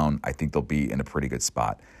turnovers down, I think they'll be in a pretty good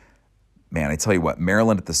spot. Man, I tell you what,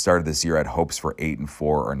 Maryland at the start of this year had hopes for 8-4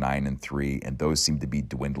 or 9-3, and those seem to be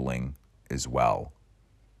dwindling as well.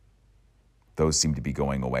 Those seem to be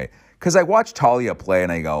going away. Because I watched Talia play,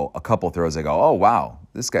 and I go, a couple throws, I go, oh, wow,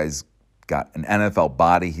 this guy's got an NFL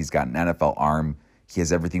body. He's got an NFL arm. He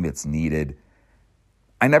has everything that's needed.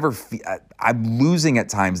 I'm losing at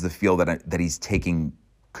times the feel that he's taking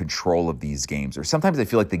control of these games. Or sometimes I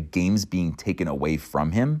feel like the game's being taken away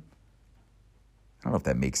from him. I don't know if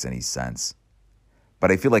that makes any sense.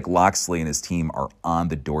 But I feel like Loxley and his team are on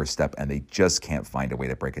the doorstep, and they just can't find a way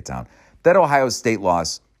to break it down. That Ohio State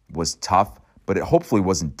loss was tough, but it hopefully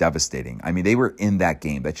wasn't devastating. I mean, they were in that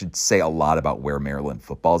game. That should say a lot about where Maryland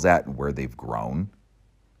football's at and where they've grown.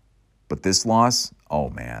 But this loss, oh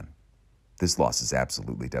man, this loss is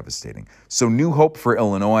absolutely devastating. So new hope for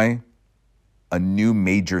Illinois, a new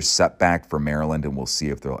major setback for Maryland, and we'll see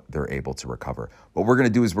if they're able to recover. What we're going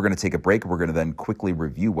to do is we're going to take a break. We're going to then quickly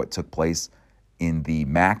review what took place in the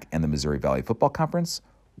MAC and the Missouri Valley Football Conference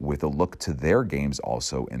with a look to their games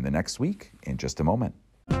also in the next week in just a moment.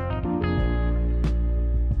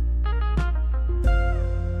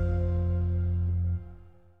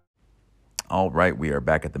 All right, we are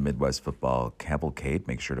back at the Midwest Football Cavalcade.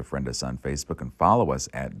 Make sure to friend us on Facebook and follow us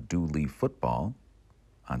at Dooley Football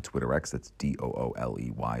on Twitter X. That's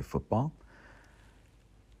DOOLEY Football.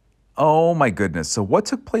 Oh my goodness. So what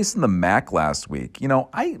took place in the MAC last week? You know,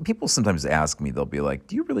 people sometimes ask me, they'll be like,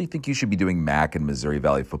 do you really think you should be doing MAC and Missouri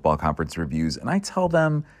Valley Football Conference reviews? And I tell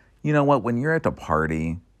them, you know what, when you're at a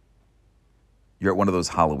party, you're at one of those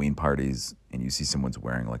Halloween parties and you see someone's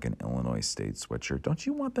wearing like an Illinois State sweatshirt, don't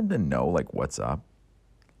you want them to know like what's up?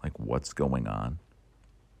 Like what's going on?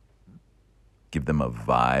 Give them a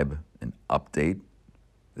vibe, an update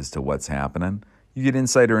as to what's happening. You get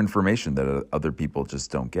insider information that other people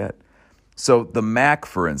just don't get. So the MAC,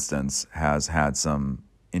 for instance, has had some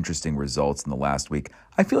interesting results in the last week.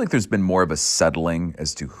 I feel like there's been more of a settling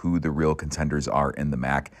as to who the real contenders are in the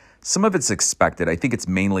MAC. Some of it's expected. I think it's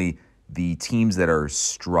mainly the teams that are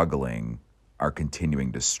struggling are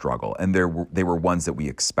continuing to struggle, and they were ones that we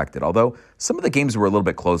expected, although some of the games were a little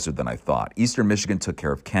bit closer than I thought. Eastern Michigan took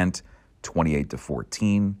care of Kent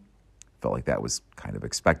 28-14. Felt like that was kind of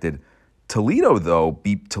expected. Toledo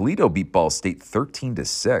beat Ball State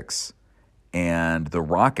 13-6, and the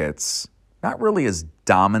Rockets, not really as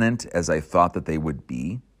dominant as I thought that they would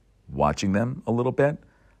be, watching them a little bit.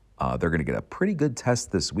 They're going to get a pretty good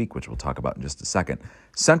test this week, which we'll talk about in just a second.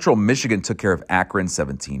 Central Michigan took care of Akron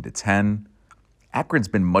 17-10. Akron's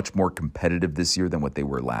been much more competitive this year than what they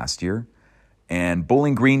were last year. And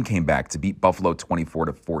Bowling Green came back to beat Buffalo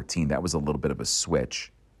 24-14. That was a little bit of a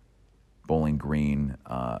switch. Bowling Green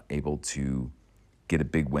able to get a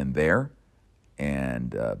big win there.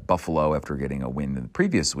 And Buffalo, after getting a win in the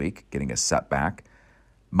previous week, getting a setback.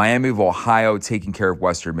 Miami of Ohio taking care of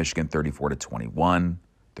Western Michigan 34-21.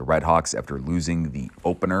 The Redhawks, after losing the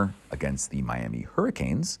opener against the Miami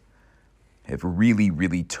Hurricanes, have really,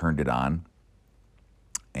 really turned it on.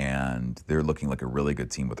 And they're looking like a really good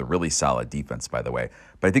team with a really solid defense, by the way.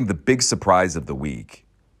 But I think the big surprise of the week,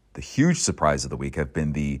 the huge surprise of the week, have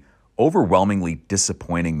been the overwhelmingly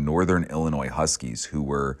disappointing Northern Illinois Huskies, who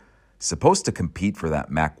were supposed to compete for that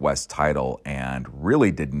MAC West title and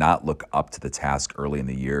really did not look up to the task early in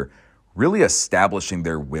the year, really establishing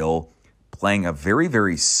their will, playing a very,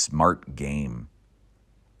 very smart game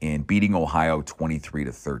in beating Ohio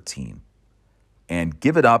 23-13. And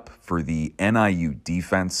give it up for the NIU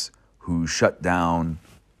defense, who shut down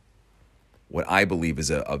what I believe is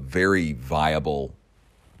a very viable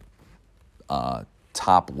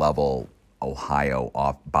top-level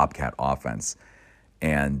Ohio Bobcat offense.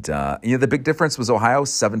 And the big difference was Ohio,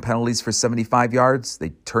 7 penalties for 75 yards. They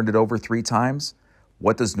turned it over 3 times.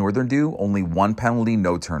 What does Northern do? Only 1 penalty,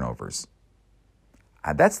 no turnovers.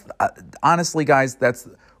 That's honestly, guys, that's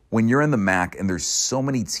when you're in the MAC and there's so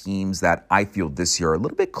many teams that I feel this year are a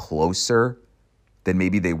little bit closer than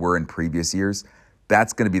maybe they were in previous years.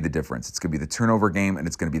 That's going to be the difference. It's going to be the turnover game and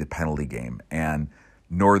it's going to be the penalty game. And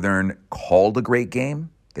Northern called a great game.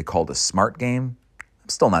 They called a smart game. I'm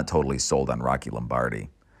still not totally sold on Rocky Lombardi.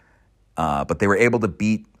 But they were able to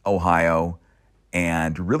beat Ohio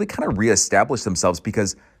and really kind of reestablish themselves,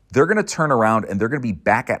 because they're going to turn around and they're going to be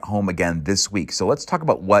back at home again this week. So let's talk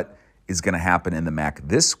about what is going to happen in the MAC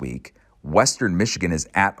this week. Western Michigan is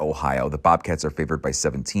at Ohio. The Bobcats are favored by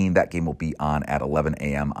 17. That game will be on at 11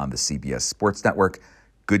 a.m. on the CBS Sports Network.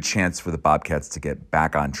 Good chance for the Bobcats to get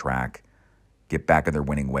back on track, get back in their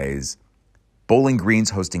winning ways. Bowling Green's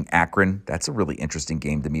hosting Akron. That's a really interesting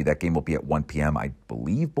game to me. That game will be at 1 p.m. I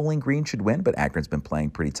believe Bowling Green should win, but Akron's been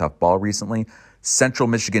playing pretty tough ball recently. Central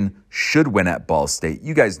Michigan should win at Ball State.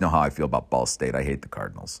 You guys know how I feel about Ball State. I hate the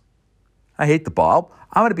Cardinals. I hate the ball.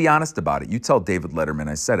 I'm going to be honest about it. You tell David Letterman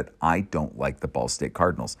I said it. I don't like the Ball State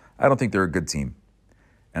Cardinals. I don't think they're a good team.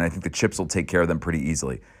 And I think the Chips will take care of them pretty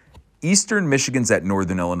easily. Eastern Michigan's at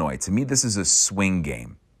Northern Illinois. To me, this is a swing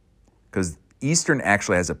game, because Eastern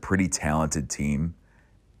actually has a pretty talented team,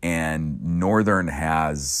 and Northern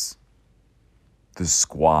has the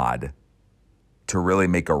squad to really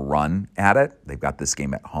make a run at it. They've got this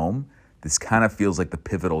game at home. This kind of feels like the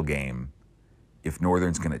pivotal game if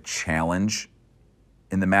Northern's going to challenge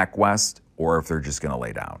in the MAC West or if they're just going to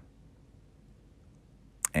lay down.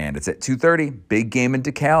 And it's at 2:30, big game in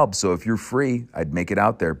DeKalb. So if you're free, I'd make it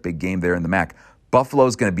out there. Big game there in the MAC.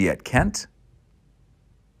 Buffalo's going to be at Kent.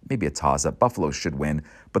 Maybe a toss-up. Buffalo should win.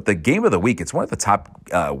 But the game of the week, it's one of the top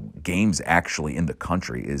games actually in the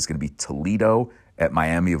country, is going to be Toledo at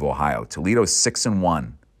Miami of Ohio. Toledo's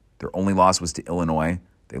 6-1. Their only loss was to Illinois.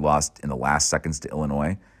 They lost in the last seconds to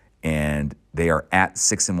Illinois. And they are at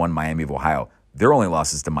 6-1 Miami of Ohio. Their only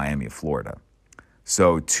loss is to Miami of Florida.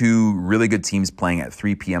 So two really good teams playing at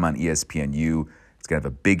 3 p.m. on ESPNU. It's going to have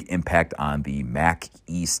a big impact on the MAC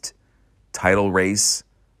East title race.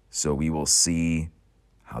 So we will see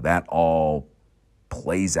how that all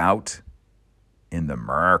plays out in the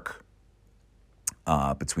murk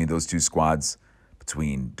between those two squads,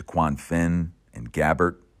 between DeQuan Finn and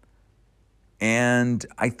Gabbert. And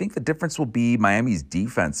I think the difference will be Miami's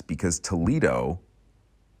defense, because Toledo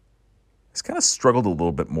has kind of struggled a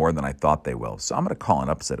little bit more than I thought they will. So I'm going to call an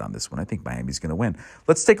upset on this one. I think Miami's going to win.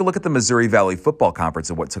 Let's take a look at the Missouri Valley Football Conference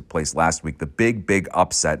and what took place last week. The big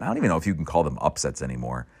upset. I don't even know if you can call them upsets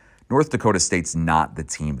anymore. North Dakota State's not the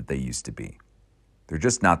team that they used to be. They're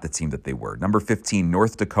just not the team that they were. Number 15,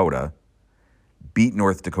 North Dakota, beat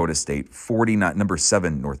North Dakota State 49. Number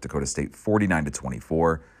 7, North Dakota State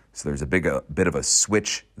 49-24. So there's a bit of a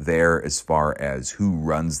switch there as far as who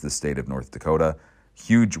runs the state of North Dakota.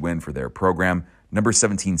 Huge win for their program. Number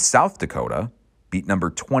 17, South Dakota, beat number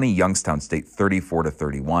 20, Youngstown State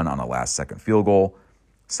 34-31 on a last-second field goal.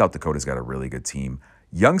 South Dakota's got a really good team.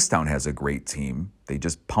 Youngstown has a great team. They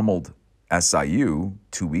just pummeled SIU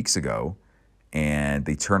 2 weeks ago, and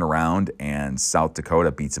they turn around, and South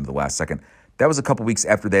Dakota beats them at the last second. That was a couple weeks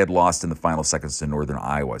after they had lost in the final seconds to Northern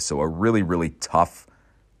Iowa. So a really, really tough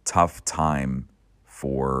time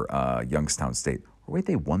for Youngstown State. Or wait,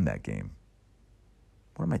 they won that game.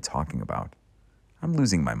 What am I talking about? I'm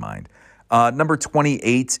losing my mind. Number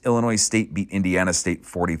 28, Illinois State beat Indiana State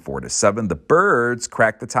 44-7. The Birds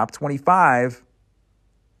cracked the top 25.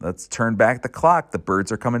 Let's turn back the clock. The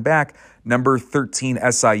Birds are coming back. Number 13,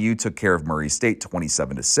 SIU took care of Murray State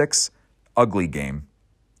 27-6. Ugly game.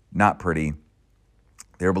 Not pretty.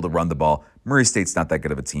 They're able to run the ball. Murray State's not that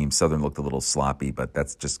good of a team. Southern looked a little sloppy, but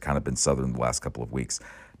that's just kind of been Southern the last couple of weeks.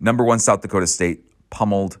 Number 1, South Dakota State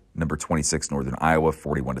pummeled number 26, Northern Iowa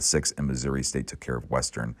 41-6, and Missouri State took care of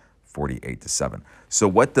Western 48-7. So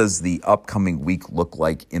what does the upcoming week look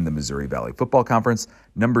like in the Missouri Valley Football Conference?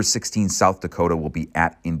 Number 16, South Dakota will be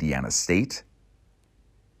at Indiana State.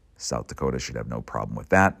 South Dakota should have no problem with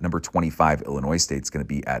that. Number 25, Illinois State's going to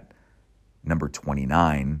be at number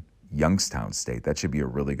 29, Youngstown State. That should be a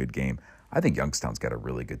really good game. I think Youngstown's got a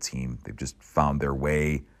really good team. They've just found their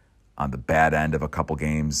way on the bad end of a couple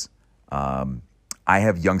games. I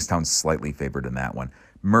have Youngstown slightly favored in that one.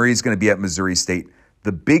 Murray's going to be at Missouri State.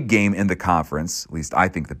 The big game in the conference, at least I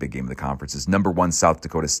think the big game in the conference, is number 1 South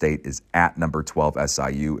Dakota State is at number 12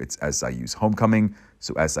 SIU. It's SIU's homecoming,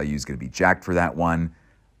 so SIU's going to be jacked for that one.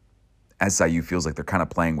 SIU feels like they're kind of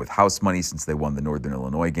playing with house money since they won the Northern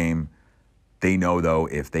Illinois game. They know, though,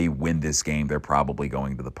 if they win this game, they're probably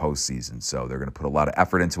going to the postseason, so they're going to put a lot of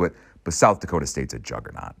effort into it. But South Dakota State's a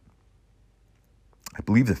juggernaut. I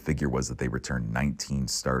believe the figure was that they returned 19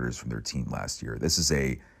 starters from their team last year. This is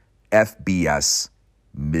a FBS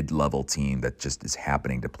mid-level team that just is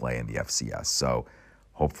happening to play in the FCS. So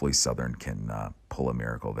hopefully Southern can pull a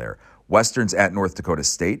miracle there. Western's at North Dakota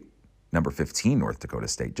State, number 15 North Dakota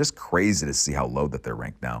State. Just crazy to see how low that they're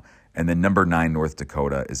ranked now. And then number 9 North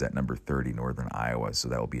Dakota is at number 30 Northern Iowa. So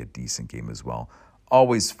that will be a decent game as well.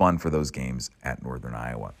 Always fun for those games at Northern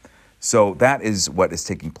Iowa. So that is what is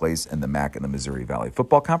taking place in the MAC and the Missouri Valley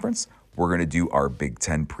Football Conference. We're going to do our Big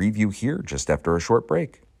Ten preview here just after a short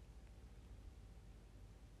break.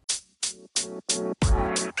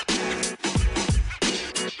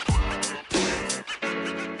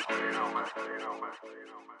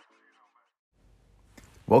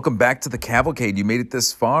 Welcome back to the Cavalcade. You made it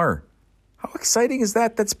this far. How exciting is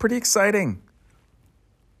that? That's pretty exciting.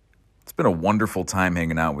 It's been a wonderful time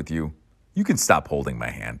hanging out with you. You can stop holding my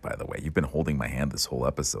hand, by the way. You've been holding my hand this whole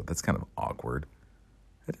episode. That's kind of awkward.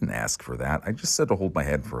 I didn't ask for that. I just said to hold my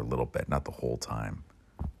hand for a little bit, not the whole time.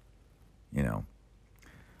 You know.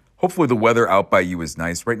 Hopefully the weather out by you is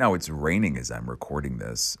nice. Right now it's raining as I'm recording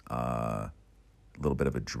this. A little bit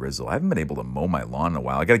of a drizzle. I haven't been able to mow my lawn in a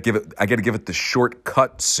while. I gotta give it the short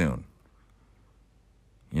cut soon.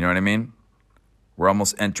 You know what I mean? We're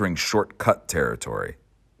almost entering shortcut territory.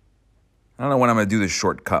 I don't know when I'm going to do this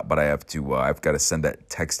shortcut, but I've got to send that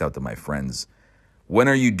text out to my friends. When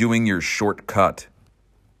are you doing your shortcut?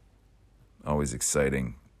 Always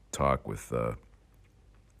exciting talk with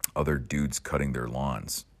other dudes cutting their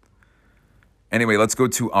lawns. Anyway, let's go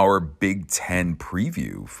to our Big Ten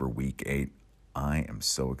preview for Week 8. I am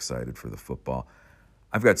so excited for the football.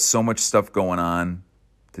 I've got so much stuff going on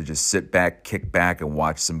to just sit back, kick back, and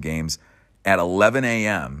watch some games. At 11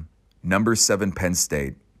 a.m., number 7 Penn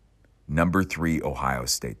State, number 3 Ohio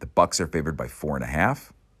State. The Bucs are favored by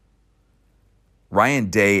 4.5. Ryan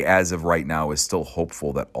Day, as of right now, is still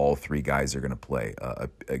hopeful that all three guys are going to play.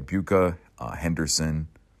 Agbuka, Henderson,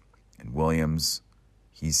 and Williams.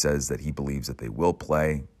 He says that he believes that they will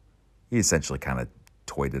play. He essentially kind of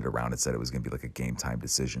toyed it around and said it was going to be like a game time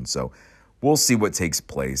decision. So we'll see what takes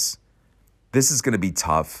place. This is going to be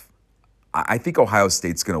tough. I think Ohio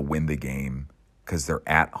State's going to win the game because they're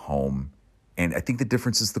at home. And I think the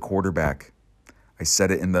difference is the quarterback. I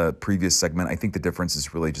said it in the previous segment. I think the difference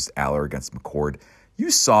is really just Aller against McCord.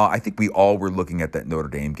 You saw, I think we all were looking at that Notre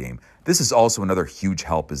Dame game. This is also another huge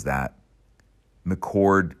help is that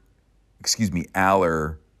McCord, I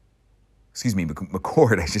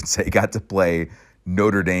should say, got to play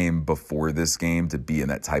Notre Dame before this game to be in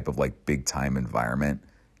that type of like big time environment.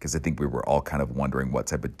 Because I think we were all kind of wondering what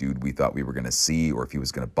type of dude we thought we were going to see or if he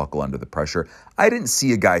was going to buckle under the pressure. I didn't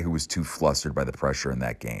see a guy who was too flustered by the pressure in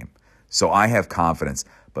that game. So I have confidence.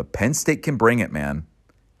 But Penn State can bring it, man.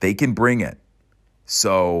 They can bring it.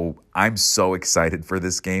 So I'm so excited for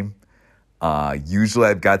this game. Usually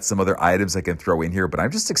I've got some other items I can throw in here, but I'm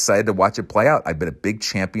just excited to watch it play out. I've been a big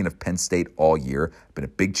champion of Penn State all year. I've been a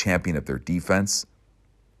big champion of their defense,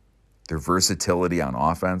 their versatility on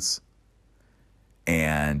offense.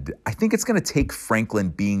 And I think it's going to take Franklin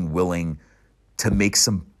being willing to make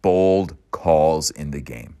some bold calls in the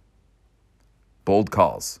game. Bold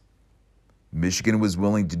calls. Michigan was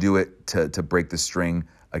willing to do it to break the string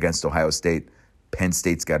against Ohio State. Penn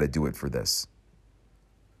State's got to do it for this.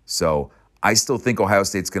 So I still think Ohio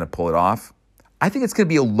State's going to pull it off. I think it's going to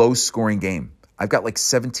be a low-scoring game. I've got like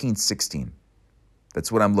 17-16.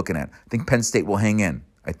 That's what I'm looking at. I think Penn State will hang in.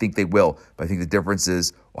 I think they will, but I think the difference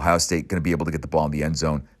is Ohio State going to be able to get the ball in the end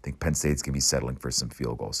zone. I think Penn State's going to be settling for some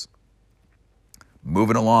field goals.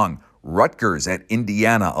 Moving along, Rutgers at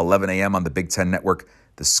Indiana, 11 a.m. on the Big Ten Network.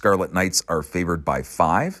 The Scarlet Knights are favored by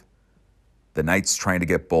 5. The Knights trying to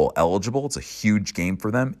get bowl eligible. It's a huge game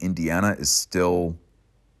for them. Indiana is still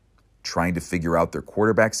trying to figure out their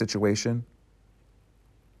quarterback situation.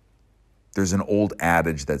 There's an old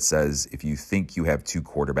adage that says, if you think you have 2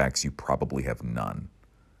 quarterbacks, you probably have none.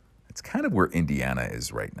 It's kind of where Indiana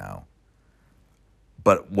is right now.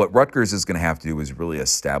 But what Rutgers is going to have to do is really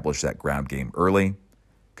establish that ground game early,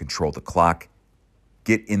 control the clock,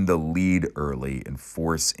 get in the lead early, and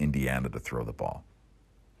force Indiana to throw the ball.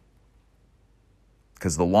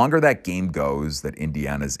 Because the longer that game goes that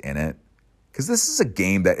Indiana's in it, because this is a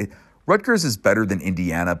game that Rutgers is better than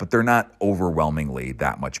Indiana, but they're not overwhelmingly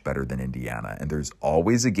that much better than Indiana. And there's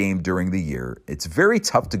always a game during the year. It's very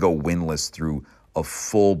tough to go winless through a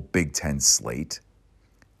full Big Ten slate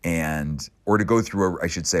or to go through,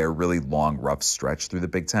 a really long, rough stretch through the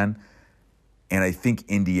Big Ten. And I think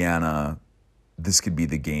Indiana, this could be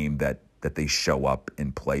the game that they show up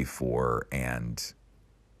and play for and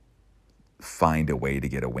find a way to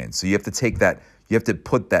get a win. So you have to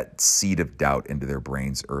put that seed of doubt into their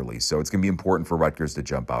brains early. So it's going to be important for Rutgers to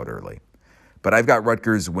jump out early. But I've got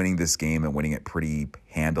Rutgers winning this game and winning it pretty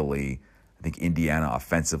handily. I think Indiana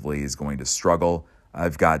offensively is going to struggle.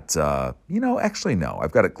 I've got, I've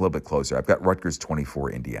got it a little bit closer. I've got Rutgers 24,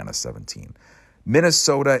 Indiana 17.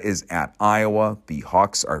 Minnesota is at Iowa. The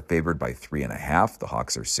Hawks are favored by 3.5. The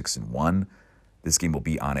Hawks are 6-1. This game will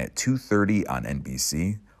be on at 2:30 on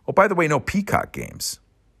NBC. Oh, by the way, no Peacock games.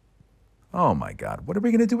 Oh my God, what are we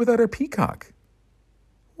going to do without our Peacock?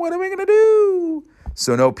 What are we going to do?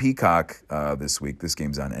 So no Peacock this week. This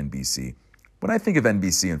game's on NBC. When I think of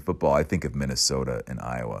NBC and football, I think of Minnesota and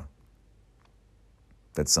Iowa.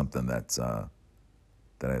 That's something that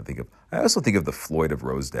I think of. I also think of the Floyd of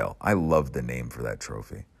Rosedale. I love the name for that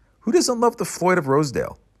trophy. Who doesn't love the Floyd of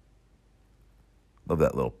Rosedale? Love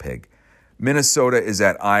that little pig. Minnesota is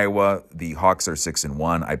at Iowa. The Hawks are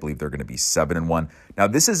 6-1. I believe they're going to be 7-1. Now,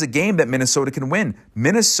 this is a game that Minnesota can win.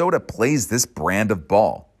 Minnesota plays this brand of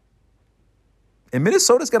ball. And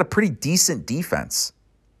Minnesota's got a pretty decent defense.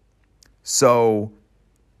 So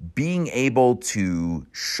being able to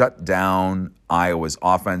shut down Iowa's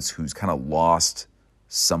offense, who's kind of lost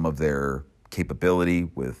some of their capability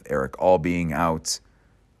with Eric All being out,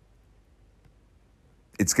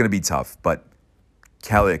 it's going to be tough. But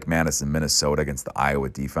Kelly McManus in Minnesota against the Iowa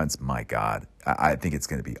defense, my God, I think it's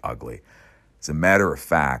going to be ugly. As a matter of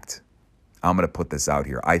fact, I'm going to put this out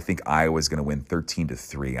here. I think Iowa's going to win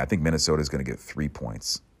 13-3. I think Minnesota's going to get 3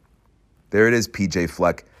 points. There it is, PJ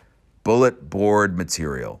Fleck. Bullet board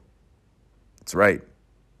material. That's right.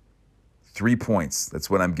 3 points. That's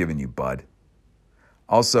what I'm giving you, bud.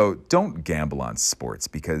 Also, don't gamble on sports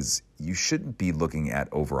because you shouldn't be looking at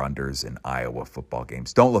over-unders in Iowa football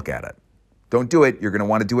games. Don't look at it. Don't do it. You're going to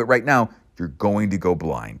want to do it right now. You're going to go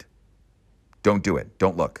blind. Don't do it.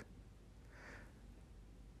 Don't look.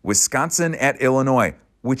 Wisconsin at Illinois,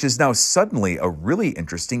 which is now suddenly a really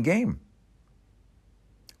interesting game.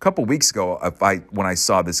 A couple weeks ago, when I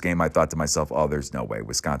saw this game, I thought to myself, oh, there's no way.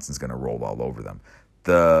 Wisconsin's going to roll all over them.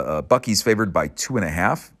 The Bucky's favored by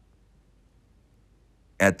 2.5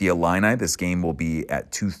 at the Illini. This game will be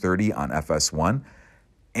at 2:30 on FS1.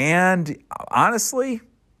 And honestly,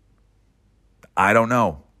 I don't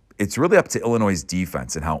know. It's really up to Illinois'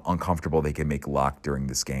 defense and how uncomfortable they can make Locke during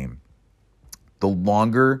this game. The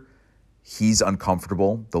longer he's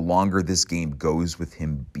uncomfortable, the longer this game goes with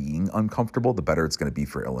him being uncomfortable, the better it's going to be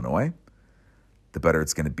for Illinois, the better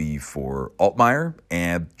it's going to be for Altmaier.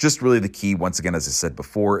 And just really the key, once again, as I said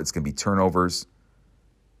before, it's going to be turnovers.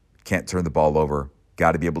 Can't turn the ball over.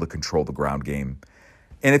 Got to be able to control the ground game.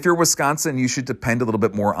 And if you're Wisconsin, you should depend a little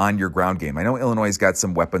bit more on your ground game. I know Illinois has got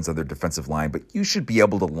some weapons on their defensive line, but you should be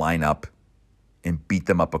able to line up and beat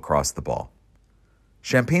them up across the ball.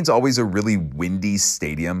 Champaign's always a really windy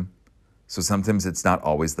stadium, so sometimes it's not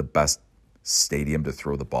always the best stadium to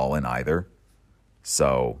throw the ball in either.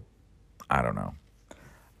 So, I don't know.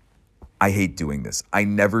 I hate doing this. I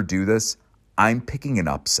never do this. I'm picking an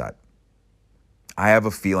upset. I have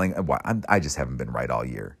a feeling, I just haven't been right all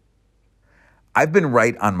year. I've been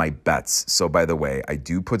right on my bets. So, by the way, I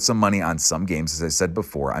do put some money on some games. As I said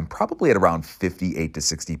before, I'm probably at around 58 to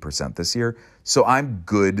 60% this year. So I'm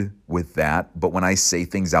good with that. But when I say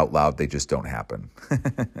things out loud, they just don't happen.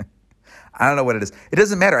 I don't know what it is. It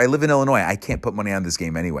doesn't matter. I live in Illinois. I can't put money on this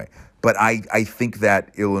game anyway. But I think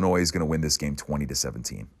that Illinois is going to win this game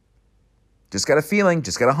 20-17. Just got a feeling.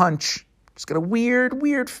 Just got a hunch. Just got a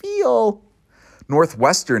weird feel.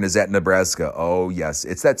 Northwestern is at Nebraska. Oh, yes.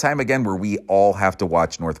 It's that time again where we all have to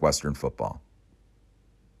watch Northwestern football.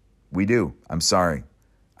 We do. I'm sorry.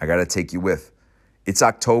 I got to take you with. It's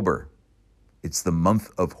October. It's the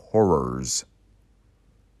month of horrors.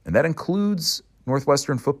 And that includes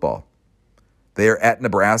Northwestern football. They are at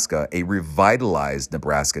Nebraska, a revitalized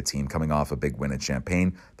Nebraska team coming off a big win at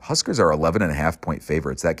Champaign. The Huskers are 11.5-point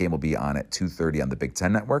favorites. That game will be on at 2:30 on the Big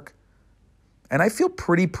Ten Network. And I feel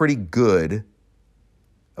pretty good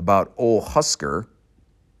about old Husker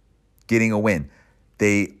getting a win.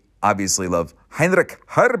 They obviously love Heinrich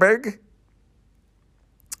Haarberg,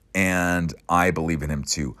 and I believe in him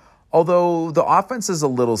too. Although the offense is a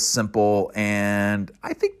little simple, and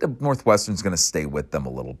I think the Northwestern's going to stay with them a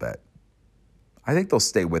little bit. I think they'll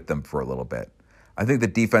stay with them for a little bit. I think the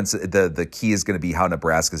defense, the key is going to be how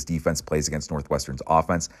Nebraska's defense plays against Northwestern's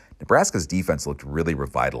offense. Nebraska's defense looked really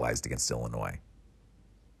revitalized against Illinois.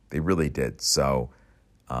 They really did. So,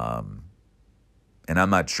 and I'm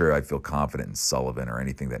not sure I feel confident in Sullivan or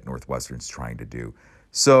anything that Northwestern's trying to do.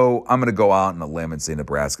 So I'm going to go out on a limb and say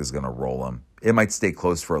Nebraska's going to roll them. It might stay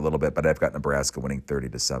close for a little bit, but I've got Nebraska winning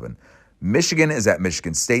 30-7. Michigan is at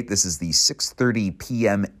Michigan State. This is the 6:30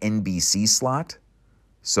 p.m. NBC slot.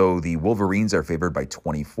 So the Wolverines are favored by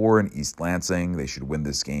 24 in East Lansing. They should win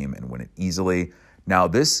this game and win it easily. Now,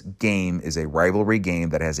 this game is a rivalry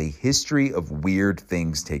game that has a history of weird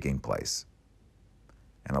things taking place.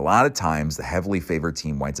 And a lot of times, the heavily favored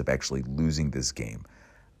team winds up actually losing this game.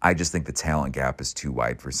 I just think the talent gap is too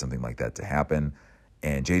wide for something like that to happen.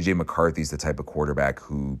 And J.J. McCarthy's the type of quarterback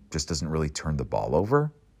who just doesn't really turn the ball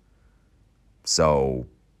over. So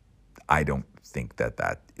I don't think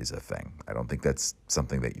that is a thing. I don't think that's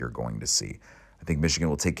something that you're going to see. I think Michigan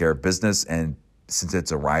will take care of business, and since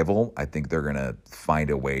it's a rival, I think they're going to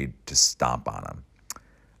find a way to stomp on them.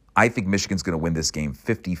 I think Michigan's going to win this game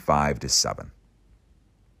 55-7.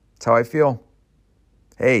 That's how I feel.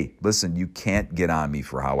 Hey, listen, you can't get on me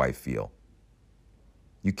for how I feel.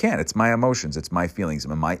 You can't. It's my emotions. It's my feelings.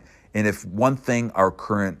 And if one thing our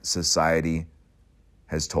current society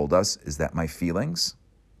has told us is that my feelings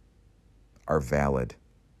are valid.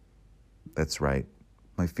 That's right.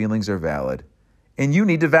 My feelings are valid. And you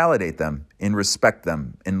need to validate them and respect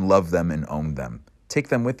them and love them and own them. Take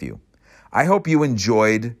them with you. I hope you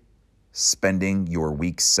enjoyed spending your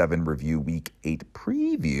Week 7 review, Week 8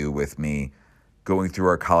 preview with me, going through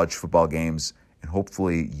our college football games, and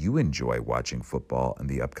hopefully you enjoy watching football in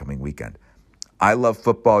the upcoming weekend. I love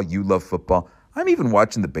football. You love football. I'm even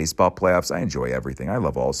watching the baseball playoffs. I enjoy everything. I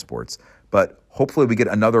love all sports. But hopefully we get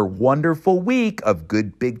another wonderful week of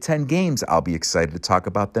good Big Ten games. I'll be excited to talk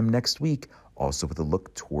about them next week. Also with a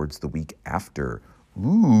look towards the week after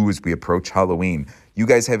as we approach Halloween. You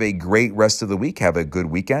guys have a great rest of the week. Have a good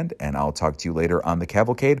weekend, and I'll talk to you later on the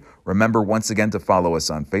Cavalcade. Remember once again to follow us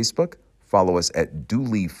on Facebook, follow us at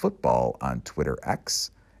Dooley Football on Twitter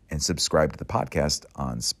X, and subscribe to the podcast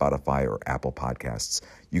on Spotify or Apple Podcasts.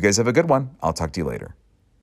 You guys have a good one. I'll talk to you later.